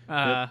through.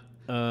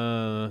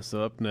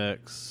 So up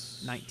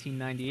next,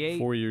 1998.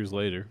 4 years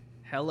later.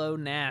 Hello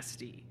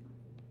Nasty.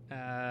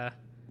 So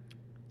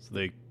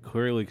they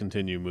clearly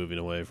continue moving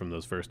away from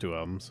those first 2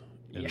 albums,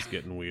 and it's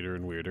getting weirder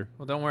and weirder.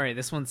 Well, don't worry.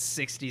 This one's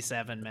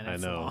 67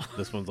 minutes I know. long.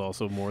 This one's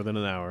also more than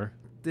an hour.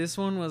 This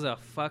one was a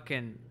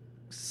fucking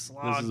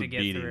slog to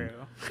get through.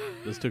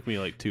 This took me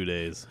like 2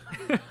 days.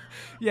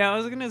 Yeah, I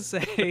was going to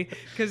say,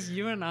 because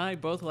you and I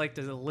both like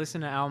to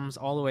listen to albums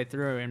all the way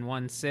through in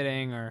one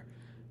sitting or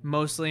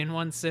mostly in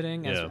one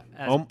sitting as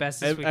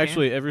best as we can.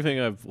 Actually, everything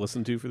I've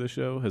listened to for the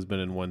show has been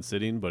in one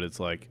sitting, but it's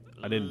like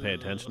I didn't pay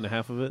attention to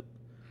half of it,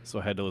 so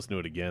I had to listen to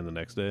it again the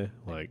next day.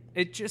 Like,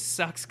 it just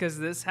sucks because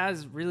this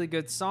has really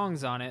good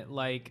songs on it,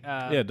 like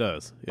it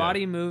does. Yeah.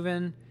 Body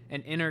Movin'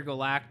 and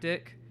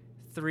Intergalactic,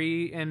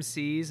 3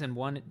 MCs and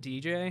 1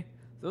 DJ.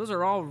 Those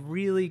are all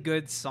really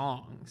good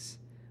songs.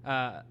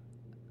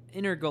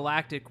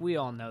 Intergalactic, we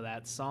all know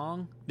that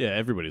song. Yeah,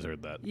 everybody's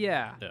heard that.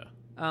 Yeah. Yeah.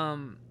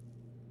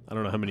 I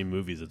don't know how many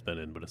movies it's been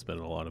in, but it's been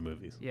in a lot of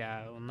movies.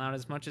 Yeah, well, not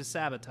as much as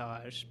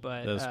Sabotage,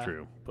 but That's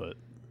true. But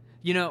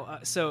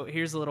so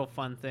here's a little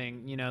fun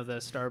thing. You know, the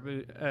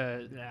Starboot.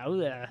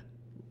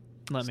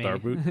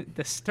 Starboot?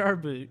 The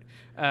Starboot.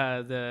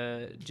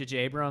 The J.J.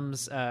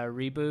 Abrams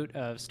reboot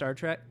of Star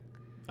Trek.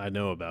 I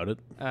know about it.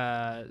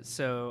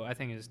 So I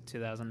think it was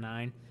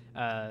 2009.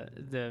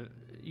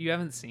 You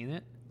haven't seen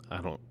it?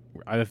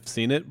 I've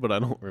seen it, but I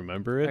don't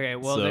remember it. Okay,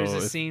 well, so there's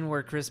a scene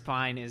where Chris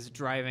Pine is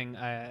driving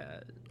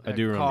a I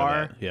do car,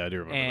 remember that. Yeah, I do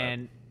remember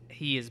and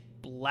he is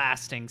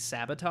blasting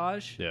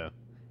Sabotage. that. Yeah.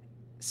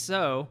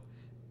 So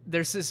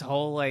there's this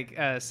whole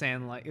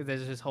saying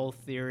there's this whole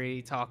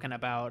theory talking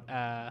about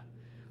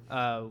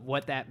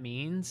what that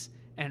means,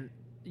 and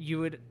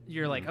you're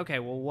like, okay,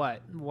 well,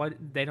 what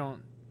they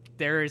don't.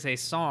 There is a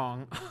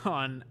song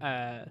on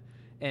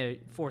a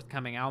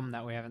forthcoming album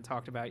that we haven't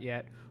talked about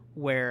yet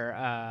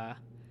where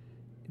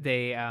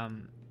they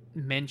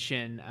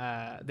mention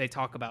they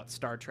talk about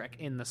Star Trek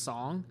in the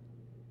song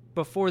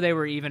before they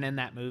were even in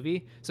that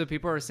movie. So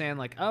people are saying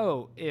like,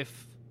 oh,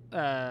 if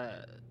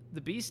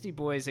the Beastie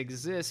Boys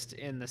exist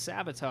in the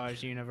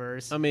Sabotage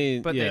universe, I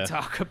mean, but yeah. they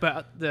talk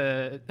about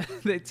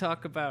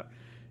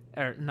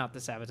or not the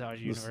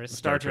Sabotage universe,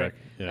 Star Trek.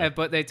 Yeah.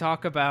 but they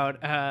talk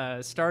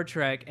about Star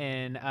Trek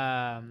in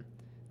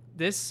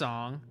this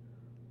song.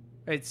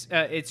 It's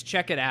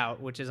Check It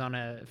Out, which is on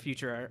a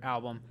future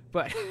album,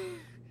 but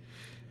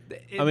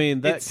I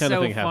mean, that it's kind of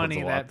so thing happens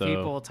funny a lot, that though.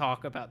 people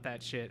talk about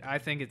that shit. I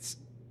think it's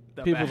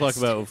the People best.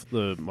 talk about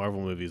the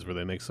Marvel movies where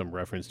they make some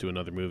reference to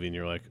another movie, and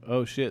you're like,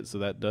 "Oh shit!" So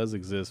that does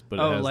exist, but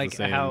it has like the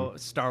same. how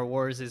Star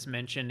Wars is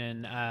mentioned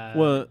in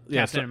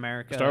Captain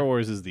America. Star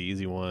Wars is the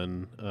easy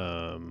one,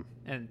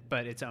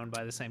 but it's owned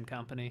by the same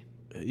company.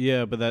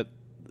 Yeah, but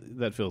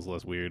that feels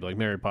less weird. Like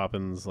Mary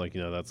Poppins,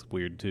 that's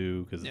weird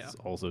too because it's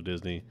also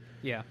Disney.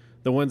 Yeah,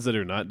 the ones that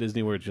are not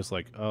Disney, where it's just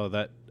like, oh,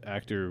 that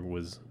actor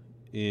was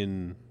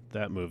in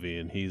that movie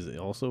and he's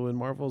also in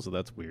Marvel, so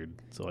that's weird.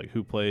 So like,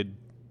 who played?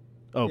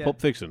 Oh, Yeah.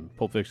 Pulp Fiction.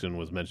 Pulp Fiction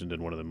was mentioned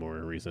in one of the more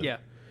recent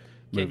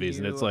movies,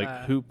 and it's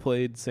like, who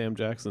played Sam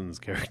Jackson's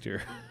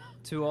character?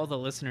 To all the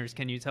listeners,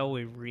 can you tell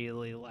we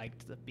really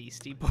liked the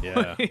Beastie Boys?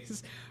 Yeah.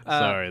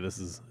 Sorry,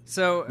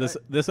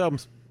 this album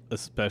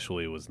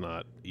especially was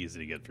not easy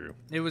to get through.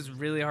 It was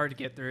really hard to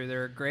get through.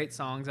 There are great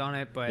songs on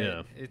it, but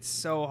it's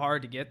so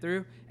hard to get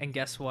through. And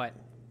guess what?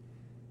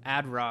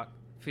 Ad Rock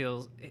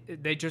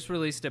they just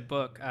released a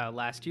book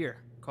last year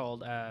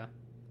called the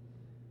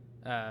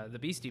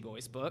Beastie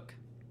Boys book.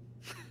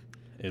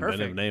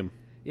 Inventive name.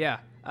 Yeah,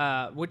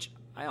 which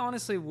I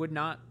honestly would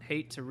not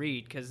hate to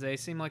read because they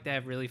seem like they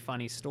have really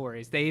funny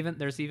stories.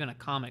 There's even a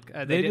comic.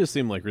 They just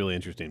seem like really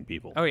interesting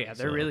people. Oh yeah,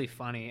 they're really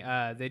funny.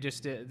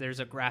 There's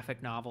a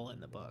graphic novel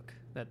in the book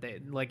that they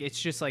like. It's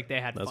just like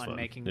they had fun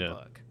making the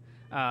book.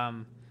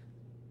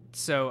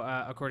 So,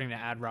 according to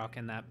Ad Rock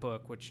in that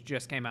book, which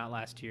just came out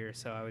last year,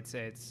 so I would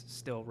say it's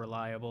still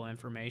reliable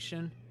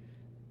information,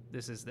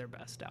 this is their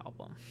best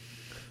album.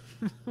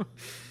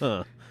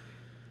 Huh.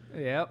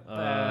 Yep.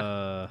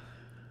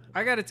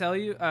 I got to tell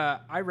you,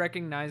 I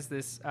recognize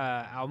this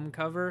album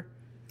cover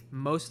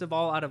most of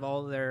all out of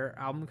all their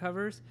album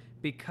covers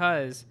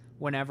because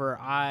whenever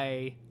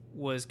I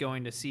was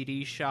going to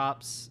CD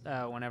shops,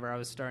 whenever I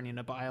was starting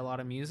to buy a lot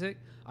of music,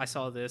 I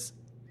saw this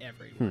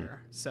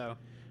everywhere. So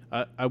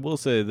I will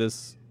say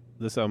this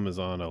album is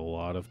on a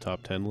lot of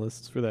top 10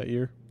 lists for that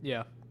year.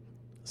 yeah,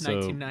 So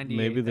 1998.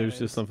 maybe there's that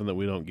just is. something that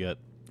we don't get.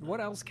 What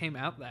else came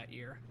out that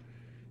year?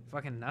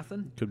 Fucking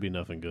nothing. Could be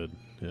nothing good.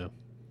 Yeah.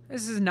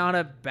 This is not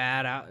a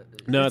bad album.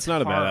 No, it's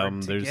not a bad hard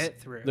album. to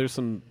get through. There's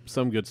some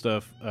good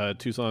stuff.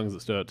 Two songs that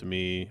stood out to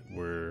me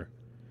were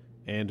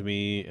 "And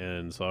Me"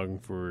 and "Song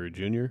for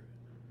Junior."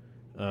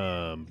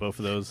 Both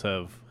of those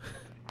have.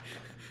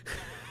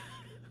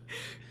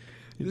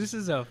 This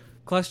is a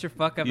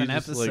clusterfuck of You an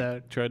just,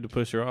 episode. tried to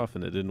push her off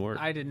and it didn't work.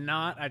 I did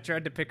not. I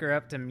tried to pick her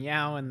up to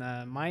meow in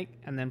the mic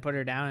and then put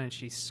her down, and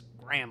she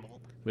scrambled.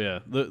 Yeah,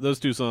 those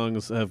two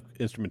songs have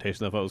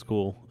instrumentation I thought was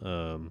cool.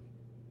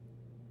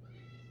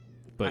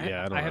 But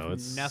yeah, I don't know. I have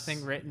It's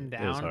nothing written It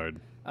was down hard.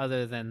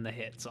 other than the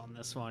hits on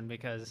this one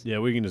because Yeah,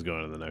 we can just go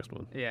on to the next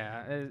one.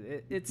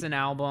 it's an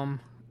album.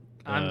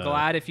 I'm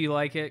glad if you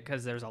like it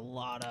because there's a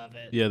lot of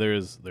it. Yeah,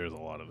 there's a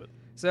lot of it.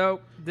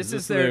 So this Is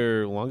is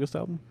their longest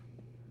album?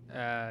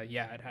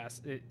 yeah,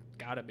 it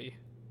gotta be.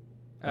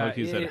 Like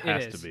you said, it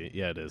has is. to be.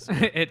 Yeah, it is.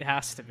 It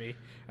has to be.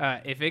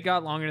 If it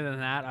got longer than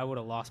that, I would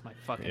have lost my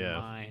fucking Yeah.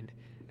 mind.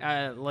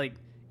 Like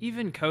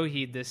even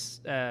Coheed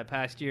this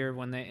past year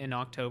in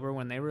October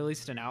when they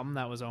released an album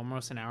that was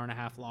almost an hour and a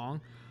half long,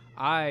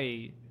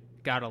 I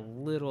got a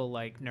little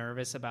like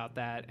nervous about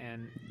that,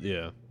 and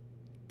Yeah.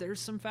 there's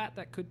some fat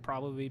that could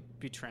probably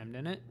be trimmed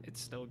in it. It's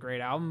still a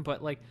great album,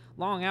 but like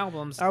long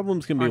albums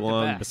Albums can be aren't the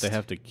long, but best. they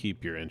have to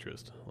keep your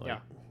interest. Yeah.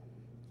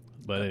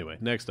 But anyway,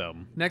 next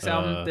album. Next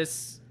album,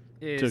 this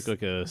is took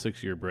like a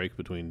 6-year break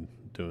between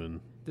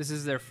doing. this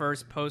is their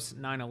first post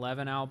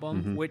 9/11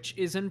 album, Mhm. which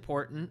is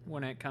important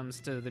when it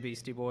comes to the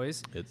Beastie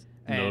Boys. It's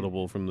And-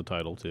 notable from the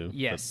title too. that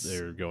Yes.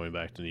 they're going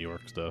back to New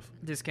York stuff,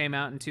 This came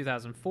out in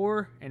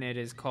 2004, and it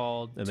is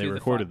called. and To they the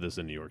recorded Fi- this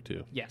in New York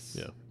too. Yes,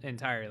 Yeah.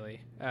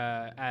 entirely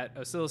at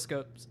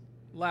Oscilloscope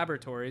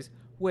Laboratories,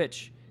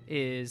 which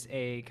is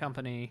a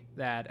company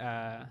that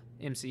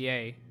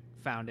MCA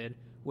founded.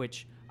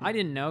 Which I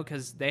didn't know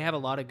because they have a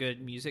lot of good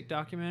music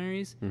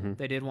documentaries. Mhm.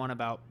 They did one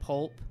about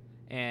Pulp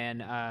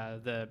and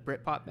the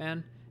Britpop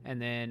band,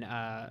 and then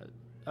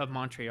of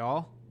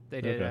Montreal. They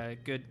did Okay. a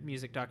good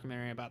music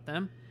documentary about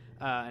them,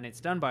 and it's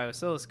done by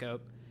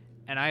Oscilloscope.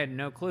 And I had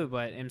no clue,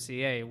 but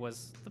MCA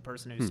was the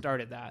person who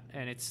started that,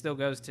 and it still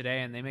goes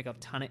today. And they make a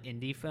ton of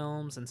indie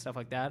films and stuff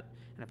like that.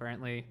 And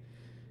apparently,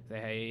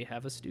 they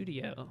have a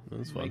studio.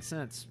 That's fun. Makes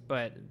sense,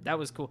 but that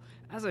was cool.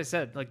 As I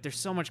said, like there's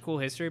so much cool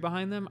history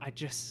behind them. I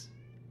just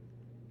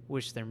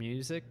wish their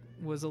music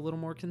was a little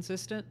more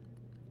consistent.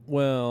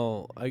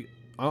 Well,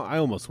 I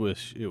almost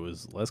wish it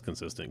was less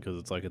consistent because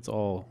it's like it's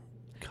all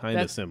kind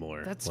of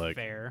similar. That's like,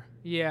 fair.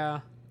 Yeah,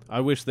 I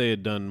wish they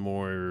had done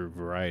more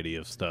variety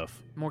of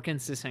stuff. more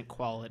consistent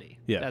quality.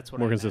 Yeah, that's what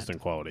more I meant.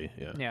 consistent quality.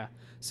 Yeah. Yeah.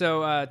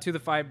 So, To the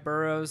Five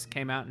Boroughs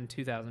came out in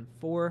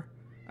 2004.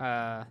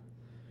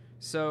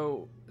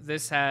 So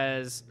this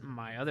has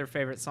my other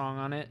favorite song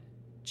on it,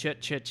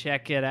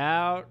 Check It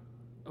Out,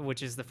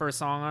 which is the first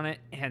song on it,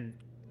 and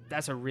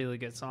that's a really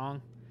good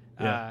song.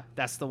 Yeah.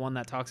 That's the one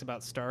that talks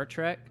about Star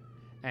Trek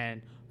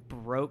and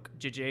broke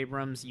J.J.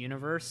 Abrams'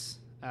 universe.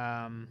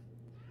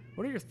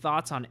 What are your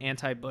thoughts on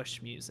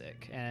anti-Bush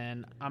music?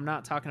 And I'm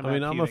not talking about. I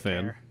mean, I'm a pubic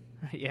fan. hair.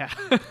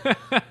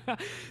 Yeah.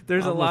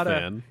 There's I'm a lot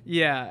fan. of.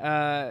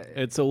 Yeah.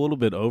 It's a little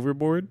bit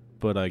overboard,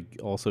 but I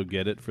also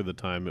get it for the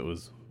time it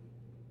was.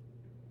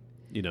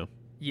 Yeah.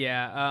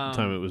 The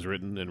time it was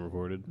written and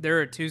recorded.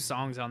 There are two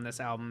songs on this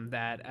album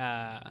that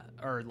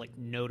are like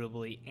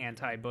notably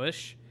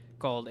anti-Bush.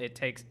 Called "It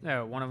Takes."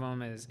 One of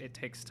them is "It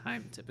Takes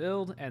Time to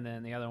Build," and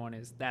then the other one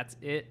is "That's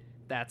It,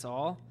 That's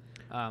All."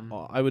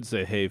 I would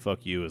say "Hey,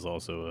 Fuck You" is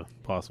also a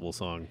possible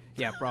song.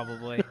 Yeah,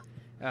 probably.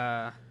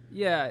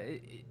 Yeah,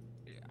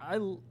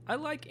 I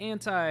like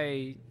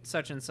anti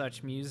such and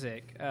such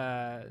music,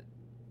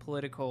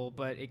 political,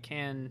 but it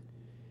can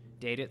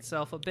date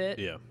itself a bit.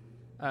 Yeah.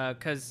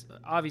 Because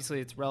obviously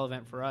it's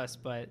relevant for us,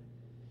 but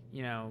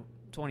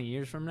 20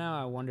 years from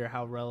now, I wonder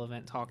how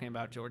relevant talking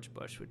about George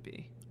Bush would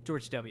be.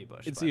 George W.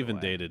 Bush. It's by the even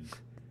way. dated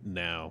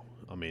now.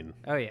 I mean,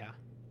 Oh yeah,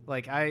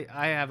 like I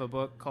have a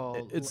book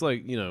called. it's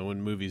like,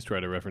 when movies try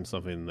to reference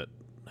something that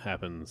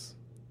happens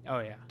Oh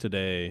yeah.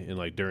 today and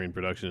like during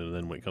production, and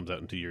then when it comes out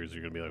in 2 years,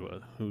 you're going to be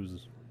like, who thought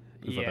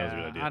that was a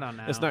good idea? I don't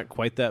know. It's not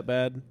quite that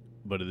bad,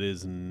 but it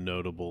is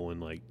notable and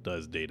like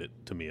does date it,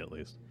 to me at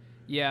least.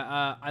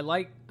 Yeah, I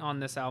like on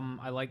this album.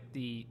 I like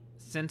the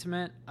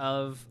sentiment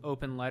of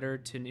 "Open Letter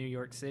to New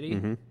York City."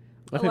 Mhm.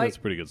 I think that's a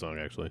pretty good song,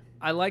 actually.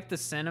 I like the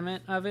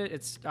sentiment of it.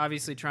 It's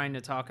obviously trying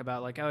to talk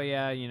about like, oh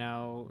yeah,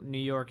 New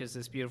York is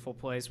this beautiful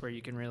place where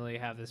you can really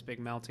have this big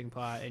melting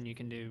pot and you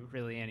can do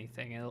really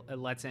anything. It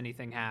lets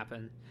anything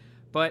happen.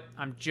 But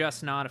I'm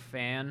just not a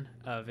fan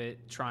of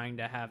it trying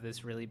to have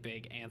this really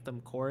big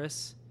anthem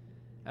chorus.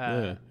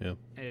 Yeah.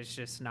 It's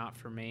just not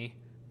for me.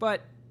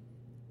 But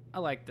I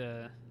like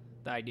the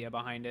idea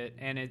behind it,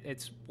 and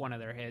it's one of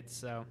their hits,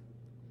 so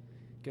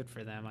good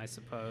for them, I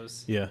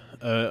suppose. Yeah.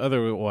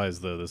 Otherwise,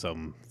 though, this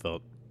album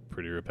felt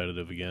pretty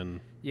repetitive again.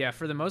 Yeah,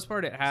 for the most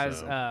part, it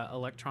has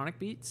electronic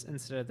beats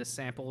instead of the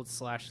sampled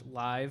 /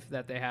 live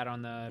that they had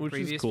on the Which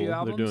previous is cool. few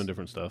albums. They're doing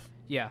different stuff.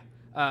 Yeah.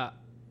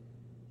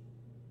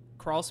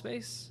 Crawl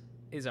Space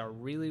is a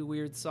really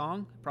weird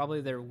song,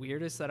 probably their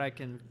weirdest that I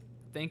can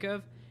think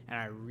of, and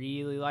I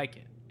really like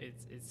it.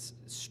 It's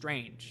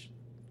strange.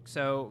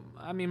 So,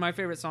 I mean, my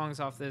favorite songs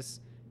off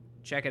this,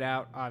 check it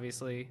out,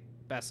 obviously.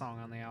 Best song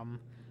on the album.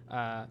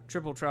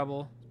 Triple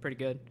Trouble, pretty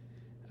good.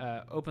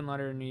 Open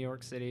Letter in New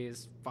York City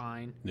is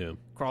fine. Yeah.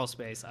 Crawl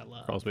Space, I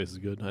love. Crawl Space is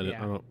good. I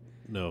don't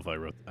know if I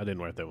didn't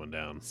write that one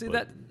down. See,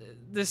 but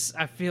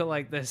I feel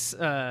like this,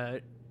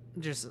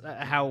 just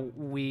how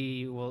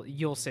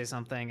you'll say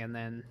something and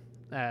then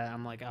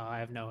I'm like, oh, I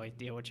have no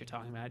idea what you're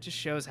talking about. It just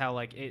shows how,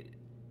 like, it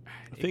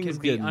can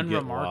be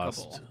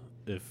unremarkable.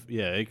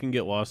 It can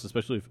get lost,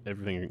 especially if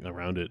everything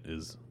around it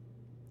is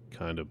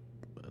kind of,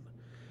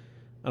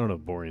 I don't know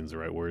if boring is the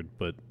right word,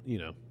 but,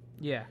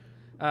 Yeah.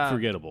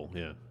 forgettable,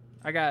 yeah.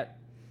 I got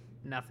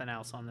nothing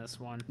else on this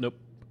one. Nope.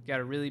 Got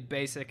a really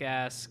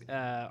basic-ass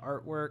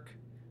artwork.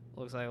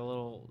 Looks like a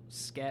little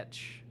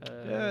sketch.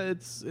 Yeah,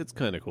 it's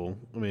kind of cool.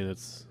 I mean,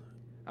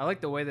 I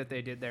like the way that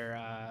they did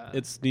their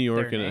it's New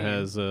York, and name. it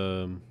has...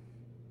 Can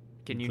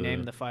you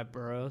name the 5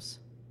 boroughs?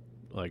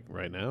 Like,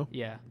 right now?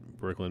 Yeah.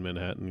 Brooklyn,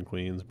 Manhattan,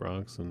 Queens,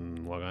 Bronx,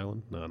 and Long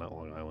Island? No, not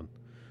Long Island.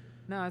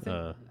 No, I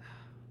think...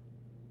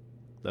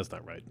 that's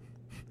not right.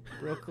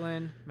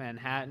 Brooklyn,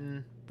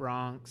 Manhattan,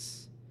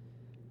 Bronx,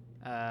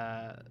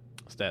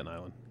 Staten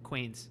Island.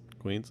 Queens.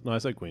 Queens? No, I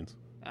said Queens.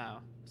 Oh,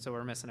 so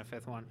we're missing a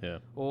 5th one. Yeah.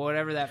 Well,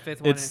 whatever that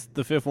 5th one It's is.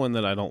 the 5th one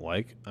that I don't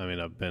like. I mean,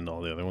 I've been to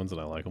all the other ones, and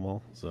I like them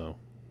all, so...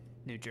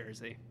 New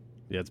Jersey.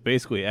 Yeah, it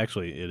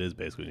is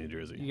basically New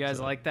Jersey. You guys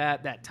like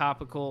that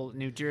topical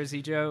New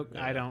Jersey joke?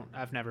 Yeah.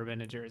 I've never been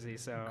to Jersey,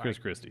 so... Chris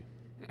Christie.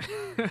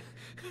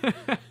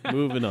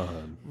 Moving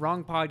on.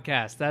 Wrong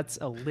podcast. That's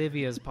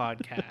Olivia's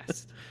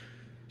podcast.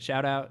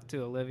 Shout out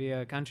to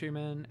Olivia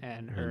Countryman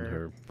and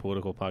her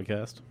political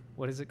podcast.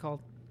 What is it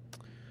called?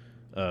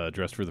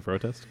 Dressed for the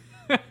Protest.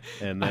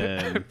 And I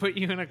then put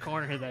you in a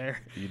corner there.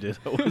 you did.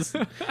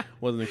 I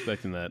wasn't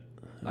expecting that.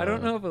 I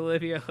don't know if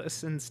Olivia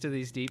listens to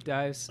these deep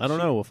dives. I don't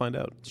know. We'll find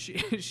out.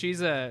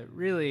 She's a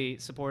really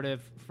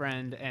supportive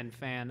friend and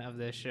fan of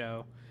this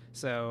show.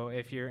 So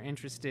if you're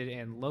interested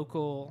in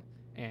local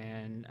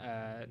and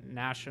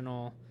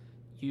national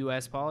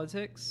U.S.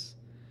 politics,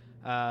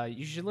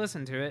 you should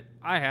listen to it.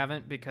 I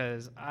haven't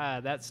because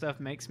that stuff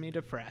makes me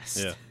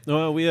depressed. Yeah.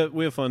 No, we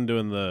have fun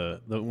doing the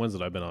ones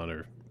that I've been on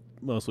are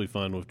mostly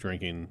fun with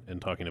drinking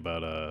and talking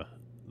about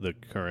the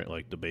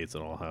current debates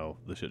and all how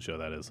the shit show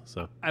that is.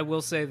 So I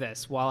will say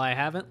this: while I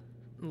haven't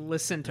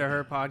listened to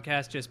her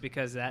podcast just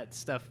because that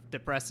stuff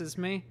depresses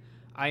me,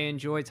 I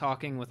enjoy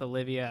talking with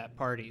Olivia at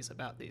parties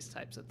about these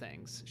types of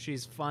things.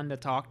 She's fun to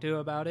talk to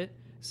about it,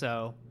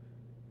 so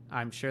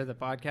I'm sure the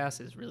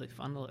podcast is really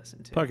fun to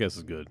listen to. Podcast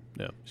is good.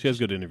 Yeah, she has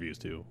good interviews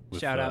too. With,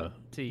 Shout out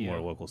to you.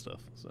 More local stuff.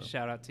 So.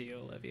 Shout out to you,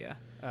 Olivia.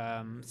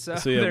 So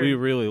yeah, we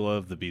really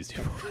love the Beastie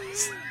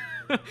Boys.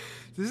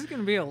 This is going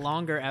to be a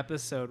longer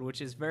episode,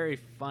 which is very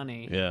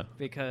funny. Yeah.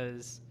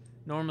 Because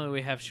normally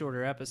we have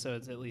shorter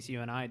episodes, at least you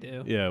and I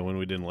do. Yeah, when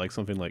we didn't like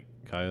something like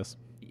Caius.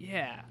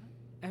 Yeah.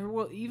 And,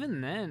 well, even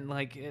then,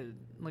 like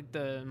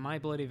the My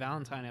Bloody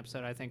Valentine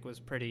episode, I think was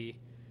pretty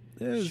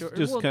short.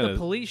 Just kind the of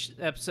police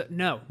episode.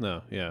 No.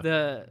 Yeah.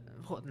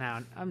 Now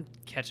I'm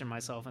catching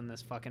myself in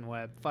this fucking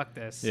web. Fuck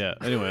this. Yeah.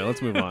 Anyway,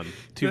 let's move on.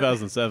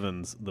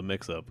 2007's The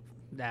Mix-Up.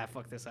 Nah,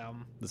 fuck this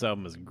album. This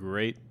album is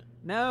great.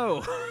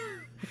 No.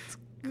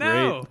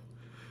 No.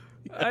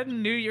 I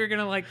knew you were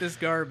gonna like this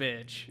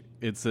garbage.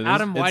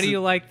 Adam, why do you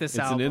like this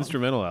album? It's an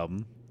instrumental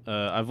album.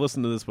 I've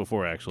listened to this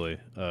before, actually.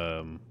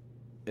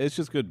 It's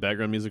just good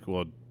background music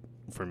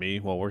for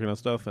me while working on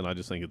stuff, and I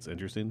just think it's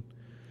interesting.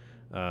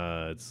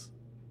 It's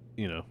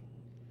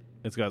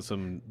got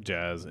some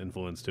jazz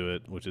influence to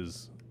it, which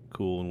is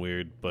cool and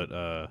weird, but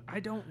I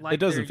don't like it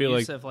doesn't their feel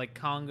use like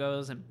of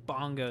congos and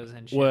bongos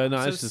and shit. Well, no,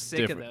 I'm it's so just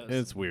sick different. of those.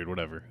 It's weird,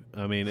 whatever.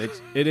 I mean,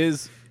 it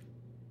is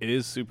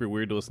super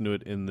weird to listen to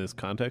it in this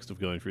context of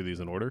going through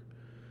these in order,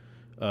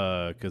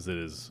 because it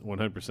is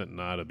 100%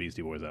 not a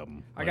Beastie Boys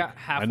album. I got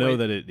halfway. I know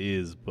that it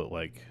is, but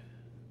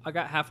I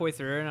got halfway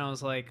through and I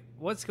was like,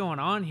 "What's going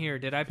on here?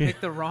 Did I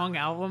pick the wrong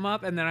album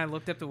up?" And then I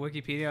looked up the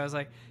Wikipedia. I was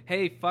like,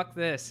 "Hey, fuck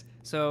this!"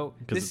 So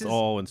because it's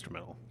all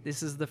instrumental.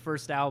 This is the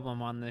first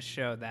album on this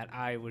show that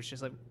I was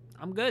just like,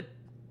 "I'm good.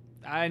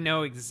 I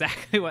know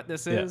exactly what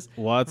this is."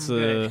 Lots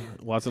and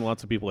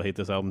lots of people hate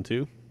this album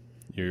too.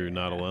 You're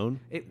not alone.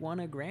 It won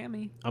a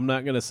Grammy. I'm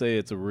not gonna say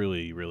it's a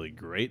really, really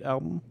great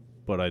album,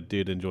 but I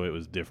did enjoy it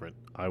was different.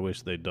 I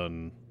wish they had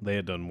done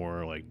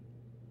more like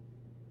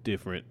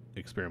different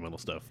experimental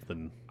stuff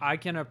than I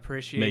can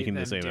appreciate making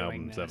them the same doing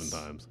album this. 7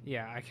 times.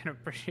 Yeah, I can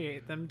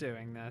appreciate them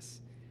doing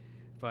this.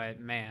 But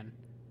man,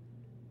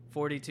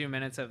 42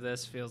 minutes of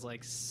this feels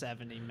like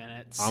 70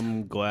 minutes.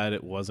 I'm glad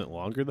it wasn't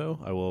longer though.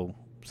 I will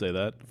say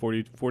that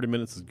 40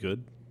 minutes is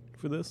good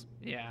for this.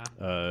 Yeah.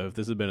 If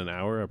this had been an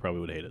hour, I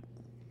probably would hate it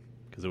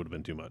because it would have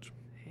been too much.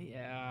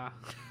 Yeah.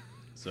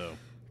 So,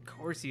 Of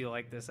course you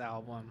like this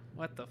album.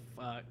 What the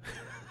fuck?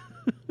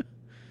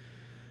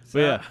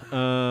 but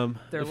yeah,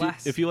 their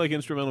if you like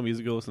instrumental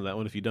music, go listen to that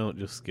one. If you don't,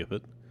 just skip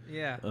it.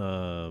 Yeah.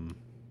 Um,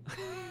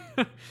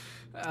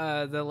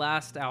 The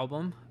last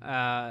album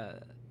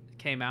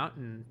came out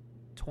in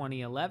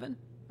 2011.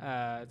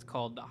 It's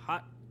called the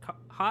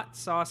Hot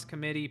Sauce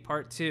Committee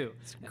Part 2.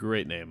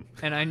 great name.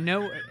 And I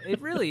know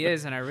it really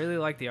is, and I really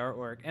like the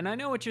artwork. And I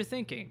know what you're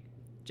thinking.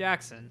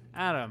 Jackson,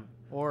 Adam,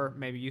 or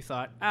maybe you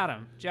thought,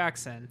 Adam,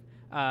 Jackson,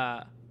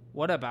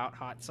 what about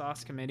Hot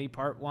Sauce Committee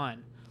Part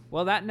 1?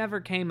 Well, that never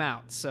came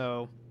out,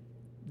 so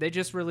they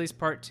just released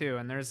Part 2.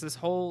 And there's this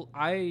whole...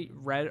 I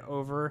read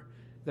over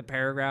the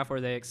paragraph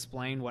where they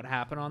explained what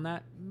happened on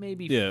that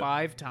maybe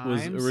 5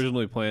 times. It was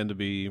originally planned to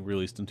be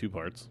released in 2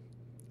 parts.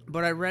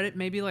 But I read it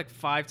maybe like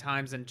 5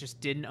 times and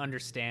just didn't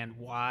understand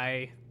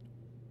why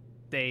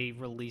they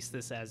released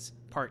this as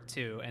part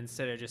 2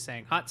 instead of just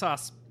saying Hot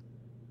Sauce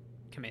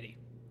Committee.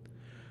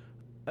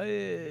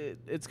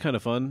 It's kind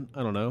of fun.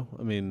 I don't know.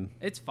 I mean,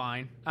 It's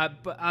fine.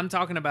 But I'm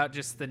talking about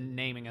just the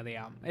naming of the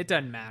album. It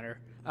doesn't matter.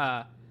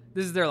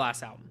 This is their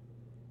last album.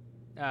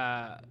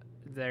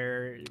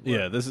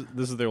 this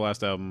is their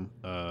last album.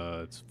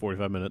 It's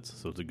 45 minutes,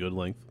 so it's a good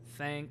length.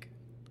 Thank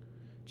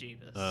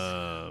Jeebus.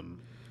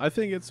 I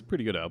think it's a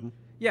pretty good album.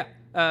 Yeah,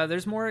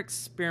 there's more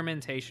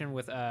experimentation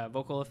with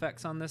vocal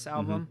effects on this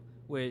album,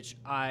 which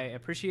I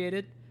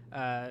appreciated.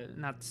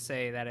 Not to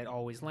say that it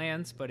always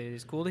lands, but it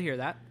is cool to hear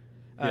that.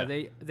 Yeah.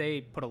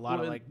 They put a lot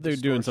of like they're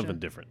doing distortion. something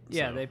different.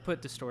 Yeah, so. they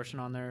put distortion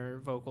on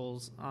their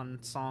vocals on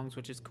songs,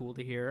 which is cool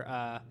to hear.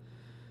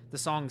 The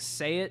song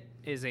 "Say It"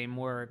 is a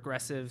more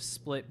aggressive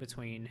split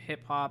between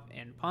hip hop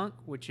and punk,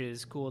 which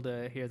is cool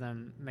to hear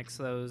them mix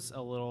those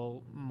a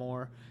little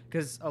more.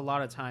 Because a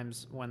lot of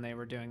times when they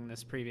were doing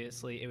this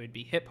previously, it would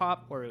be hip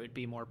hop or it would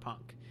be more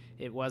punk.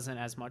 It wasn't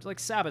as much like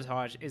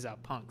 "Sabotage" is a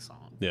punk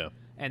song. Yeah.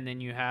 And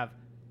then you have,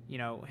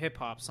 hip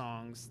hop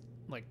songs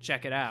like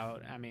 "Check It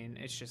Out." I mean,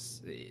 it's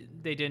just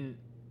they didn't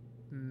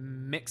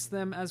mix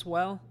them as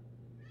well.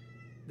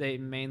 They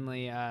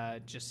mainly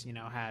just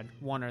had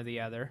one or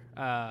the other.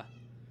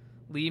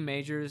 Lee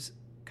Majors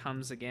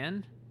Comes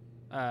Again.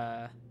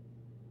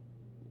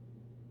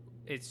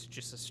 It's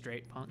just a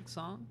straight punk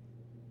song.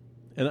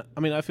 And I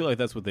mean, I feel like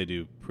that's what they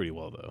do pretty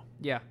well, though.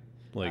 Yeah.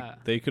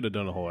 Like they could have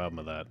done a whole album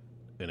of that,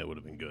 and it would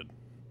have been good.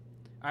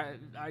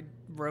 I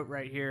wrote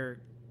right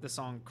here the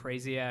song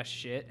 "Crazy Ass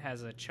Shit"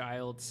 has a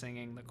child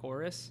singing the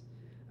chorus.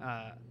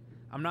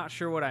 I'm not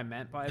sure what I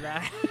meant by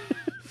that.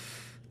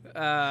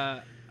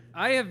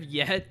 I have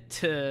yet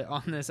to,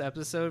 on this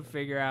episode,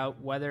 figure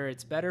out whether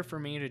it's better for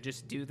me to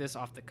just do this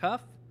off the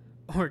cuff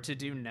or to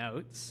do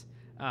notes.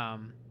 Yeah,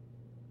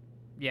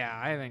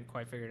 I haven't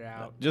quite figured it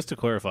out. Just to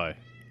clarify,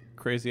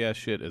 "Crazy Ass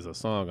Shit" is a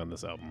song on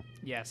this album.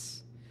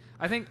 Yes.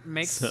 I think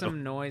 "Make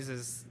Some Noise"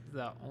 is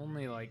the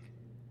only,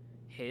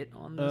 hit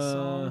on this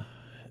song.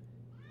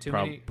 Too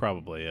many...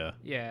 Probably, yeah.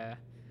 Yeah.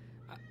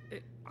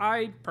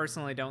 I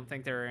personally don't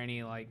think there are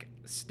any,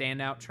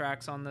 standout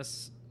tracks on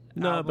this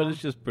No, album. but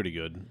it's just pretty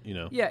good,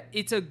 Yeah,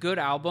 it's a good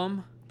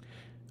album.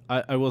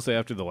 I will say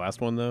after the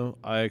last one, though,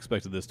 I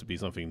expected this to be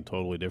something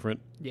totally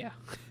different. Yeah.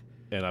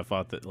 And I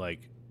thought that,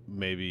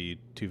 maybe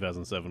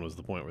 2007 was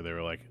the point where they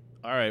were like,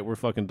 all right, we're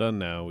fucking done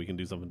now. We can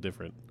do something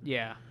different.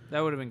 Yeah,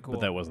 that would have been cool.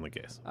 But that wasn't the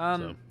case.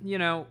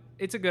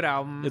 It's a good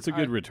album. It's a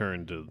good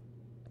return to...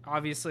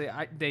 Obviously,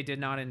 they did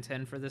not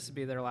intend for this to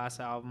be their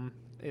last album.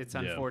 It's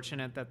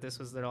unfortunate that this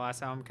was their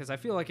last album because I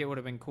feel like it would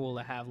have been cool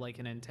to have,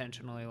 an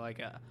intentionally,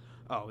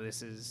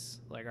 this is,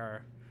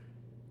 our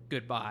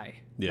goodbye.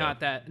 Yeah.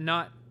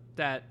 Not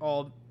that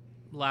all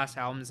last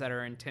albums that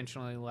are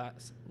intentionally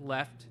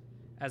left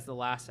as the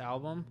last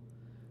album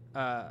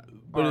but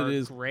are it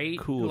is great.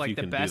 cool if like you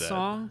the can do best that.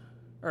 song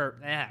or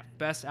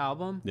best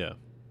album. Yeah.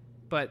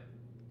 But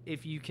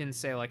if you can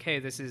say hey,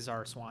 this is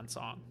our swan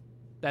song,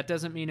 that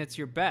doesn't mean it's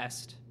your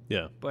best.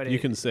 Yeah. But you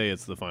can say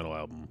it's the final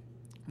album.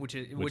 Which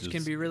is-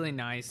 can be really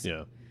nice.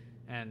 Yeah.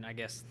 And I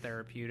guess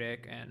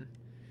therapeutic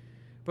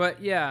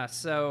but yeah,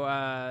 so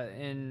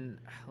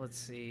let's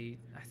see,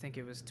 I think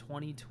it was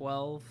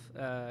 2012,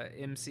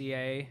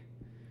 MCA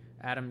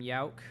Adam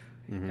Yauch,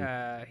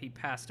 he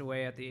passed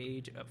away at the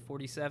age of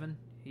 47.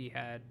 He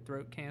had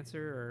throat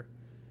cancer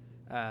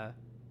or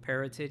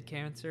parotid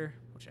cancer,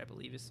 which I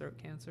believe is throat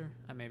cancer.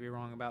 I may be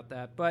wrong about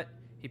that, but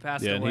he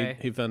passed away. And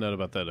he found out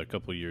about that a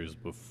couple years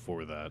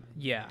before that.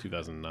 Yeah.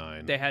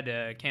 2009. They had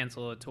to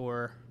cancel a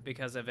tour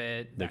because of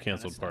it. They that kind of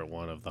canceled stuff. part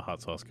 1 of the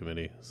Hot Sauce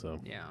Committee,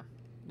 so... Yeah.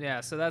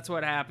 Yeah, so that's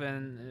what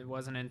happened. It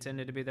wasn't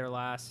intended to be their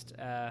last,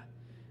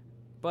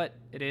 but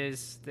it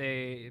is.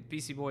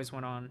 Beastie Boys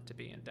went on to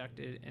be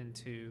inducted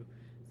into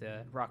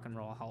the Rock and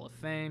Roll Hall of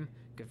Fame.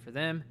 Good for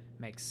them.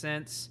 Makes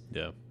sense.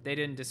 Yeah. They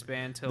didn't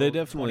disband till They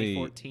definitely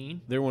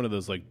 2014. They're one of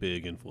those like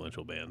big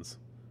influential bands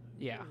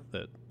Yeah.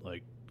 that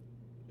like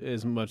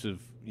as much of,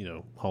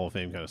 Hall of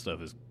Fame kind of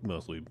stuff is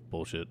mostly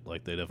bullshit.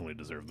 Like they definitely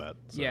deserve that.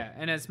 So. Yeah,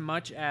 and as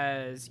much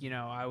as,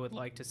 I would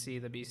like to see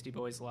the Beastie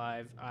Boys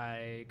live,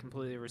 I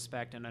completely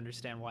respect and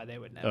understand why they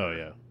would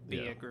never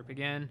be a group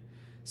again.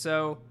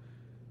 So,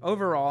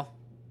 overall,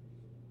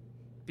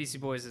 Beastie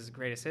Boys is the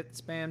greatest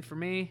hits band for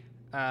me.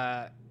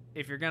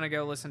 If you're going to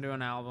go listen to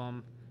an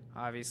album,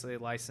 obviously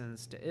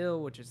Licensed to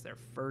Ill, which is their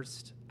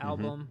first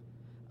album.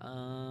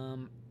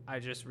 I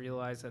just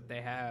realized that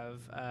they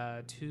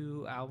have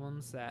 2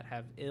 albums that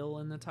have Ill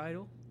in the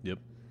title. Yep.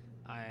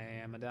 I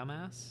Am a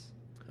Dumbass.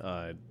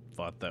 I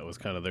thought that was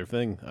kind of their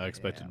thing. I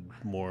expected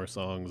more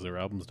songs or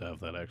albums to have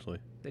that, actually.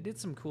 They did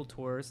some cool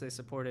tours. They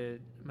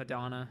supported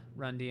Madonna,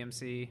 Run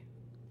DMC.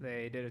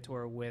 They did a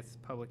tour with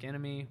Public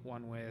Enemy,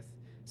 one with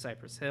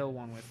Cypress Hill,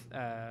 one with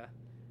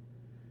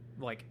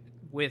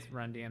with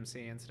Run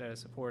DMC instead of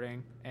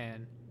supporting,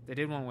 and they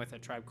did one with A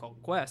Tribe Called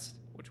Quest,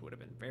 which would have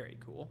been very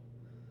cool.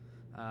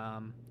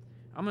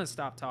 I'm gonna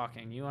stop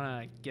talking. You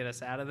want to get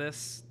us out of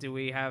this?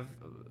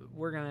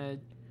 We're gonna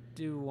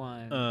do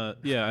one.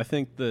 Yeah, I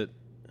think that.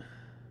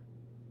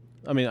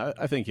 I mean,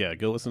 I think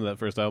go listen to that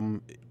first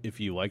album. If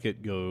you like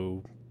it,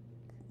 go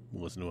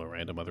listen to a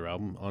random other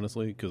album.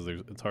 Honestly, because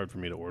it's hard for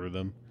me to order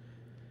them.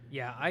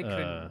 Yeah, I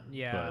couldn't.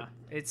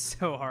 It's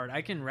so hard.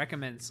 I can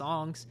recommend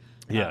songs.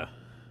 Yeah.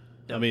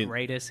 The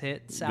greatest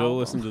hits. Go album.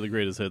 listen to the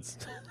greatest hits,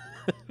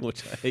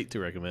 which I hate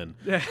to recommend.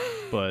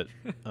 But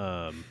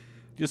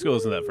just go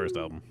listen to that first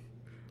album.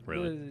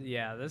 Really.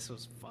 Yeah, this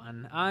was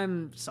fun.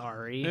 I'm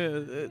sorry.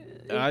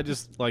 I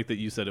just like that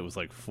you said it was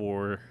like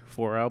four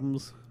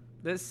albums.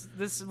 This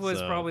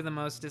was probably the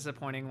most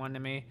disappointing one to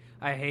me.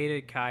 I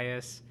hated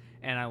Caius,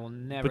 and I will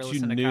never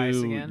listen to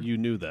Caius again. You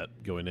knew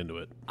that going into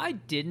it. I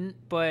didn't,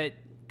 but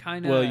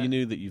kind of. Well, you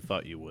knew that you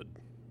thought you would.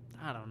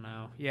 I don't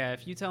know. Yeah,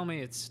 if you tell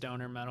me it's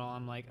stoner metal,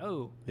 I'm like,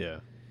 oh. Yeah.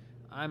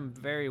 I'm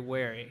very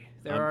wary.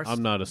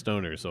 I'm not a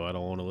stoner, so I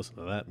don't want to listen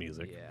to that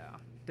music. Yeah.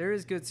 There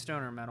is good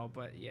stoner metal,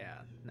 but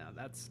yeah, no,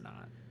 that's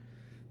not.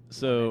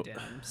 So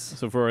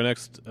for our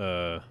next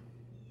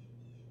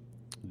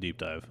deep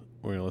dive,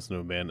 we're going to listen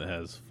to a band that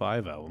has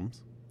 5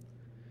 albums.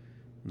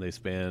 They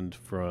spanned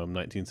from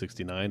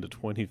 1969 to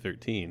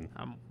 2013.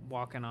 I'm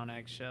walking on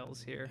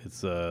eggshells here.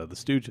 It's the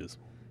Stooges.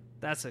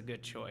 That's a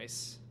good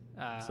choice.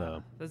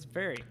 That's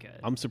very good.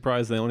 I'm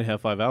surprised they only have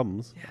 5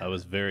 albums. Yeah. I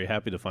was very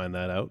happy to find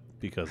that out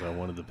because I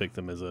wanted to pick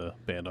them as a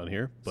band on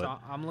here. But so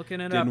I'm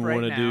looking it up right now.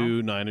 Didn't want to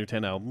do 9 or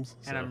 10 albums.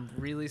 And I'm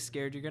really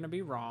scared you're going to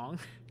be wrong.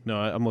 No,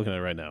 I'm looking at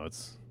it right now.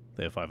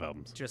 They have 5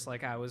 albums. Just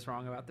like I was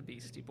wrong about the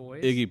Beastie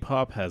Boys. Iggy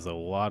Pop has a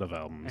lot of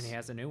albums. And he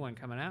has a new one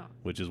coming out.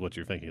 Which is what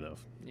you're thinking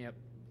of. Yep.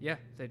 Yeah,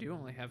 they do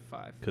only have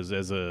 5. Because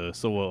as a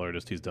solo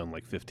artist, he's done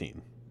like 15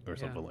 or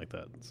something like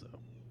that. So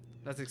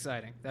that's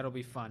exciting. That'll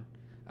be fun.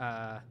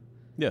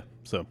 Yeah,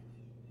 so...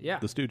 Yeah.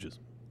 The Stooges.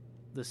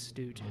 The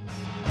Stooges.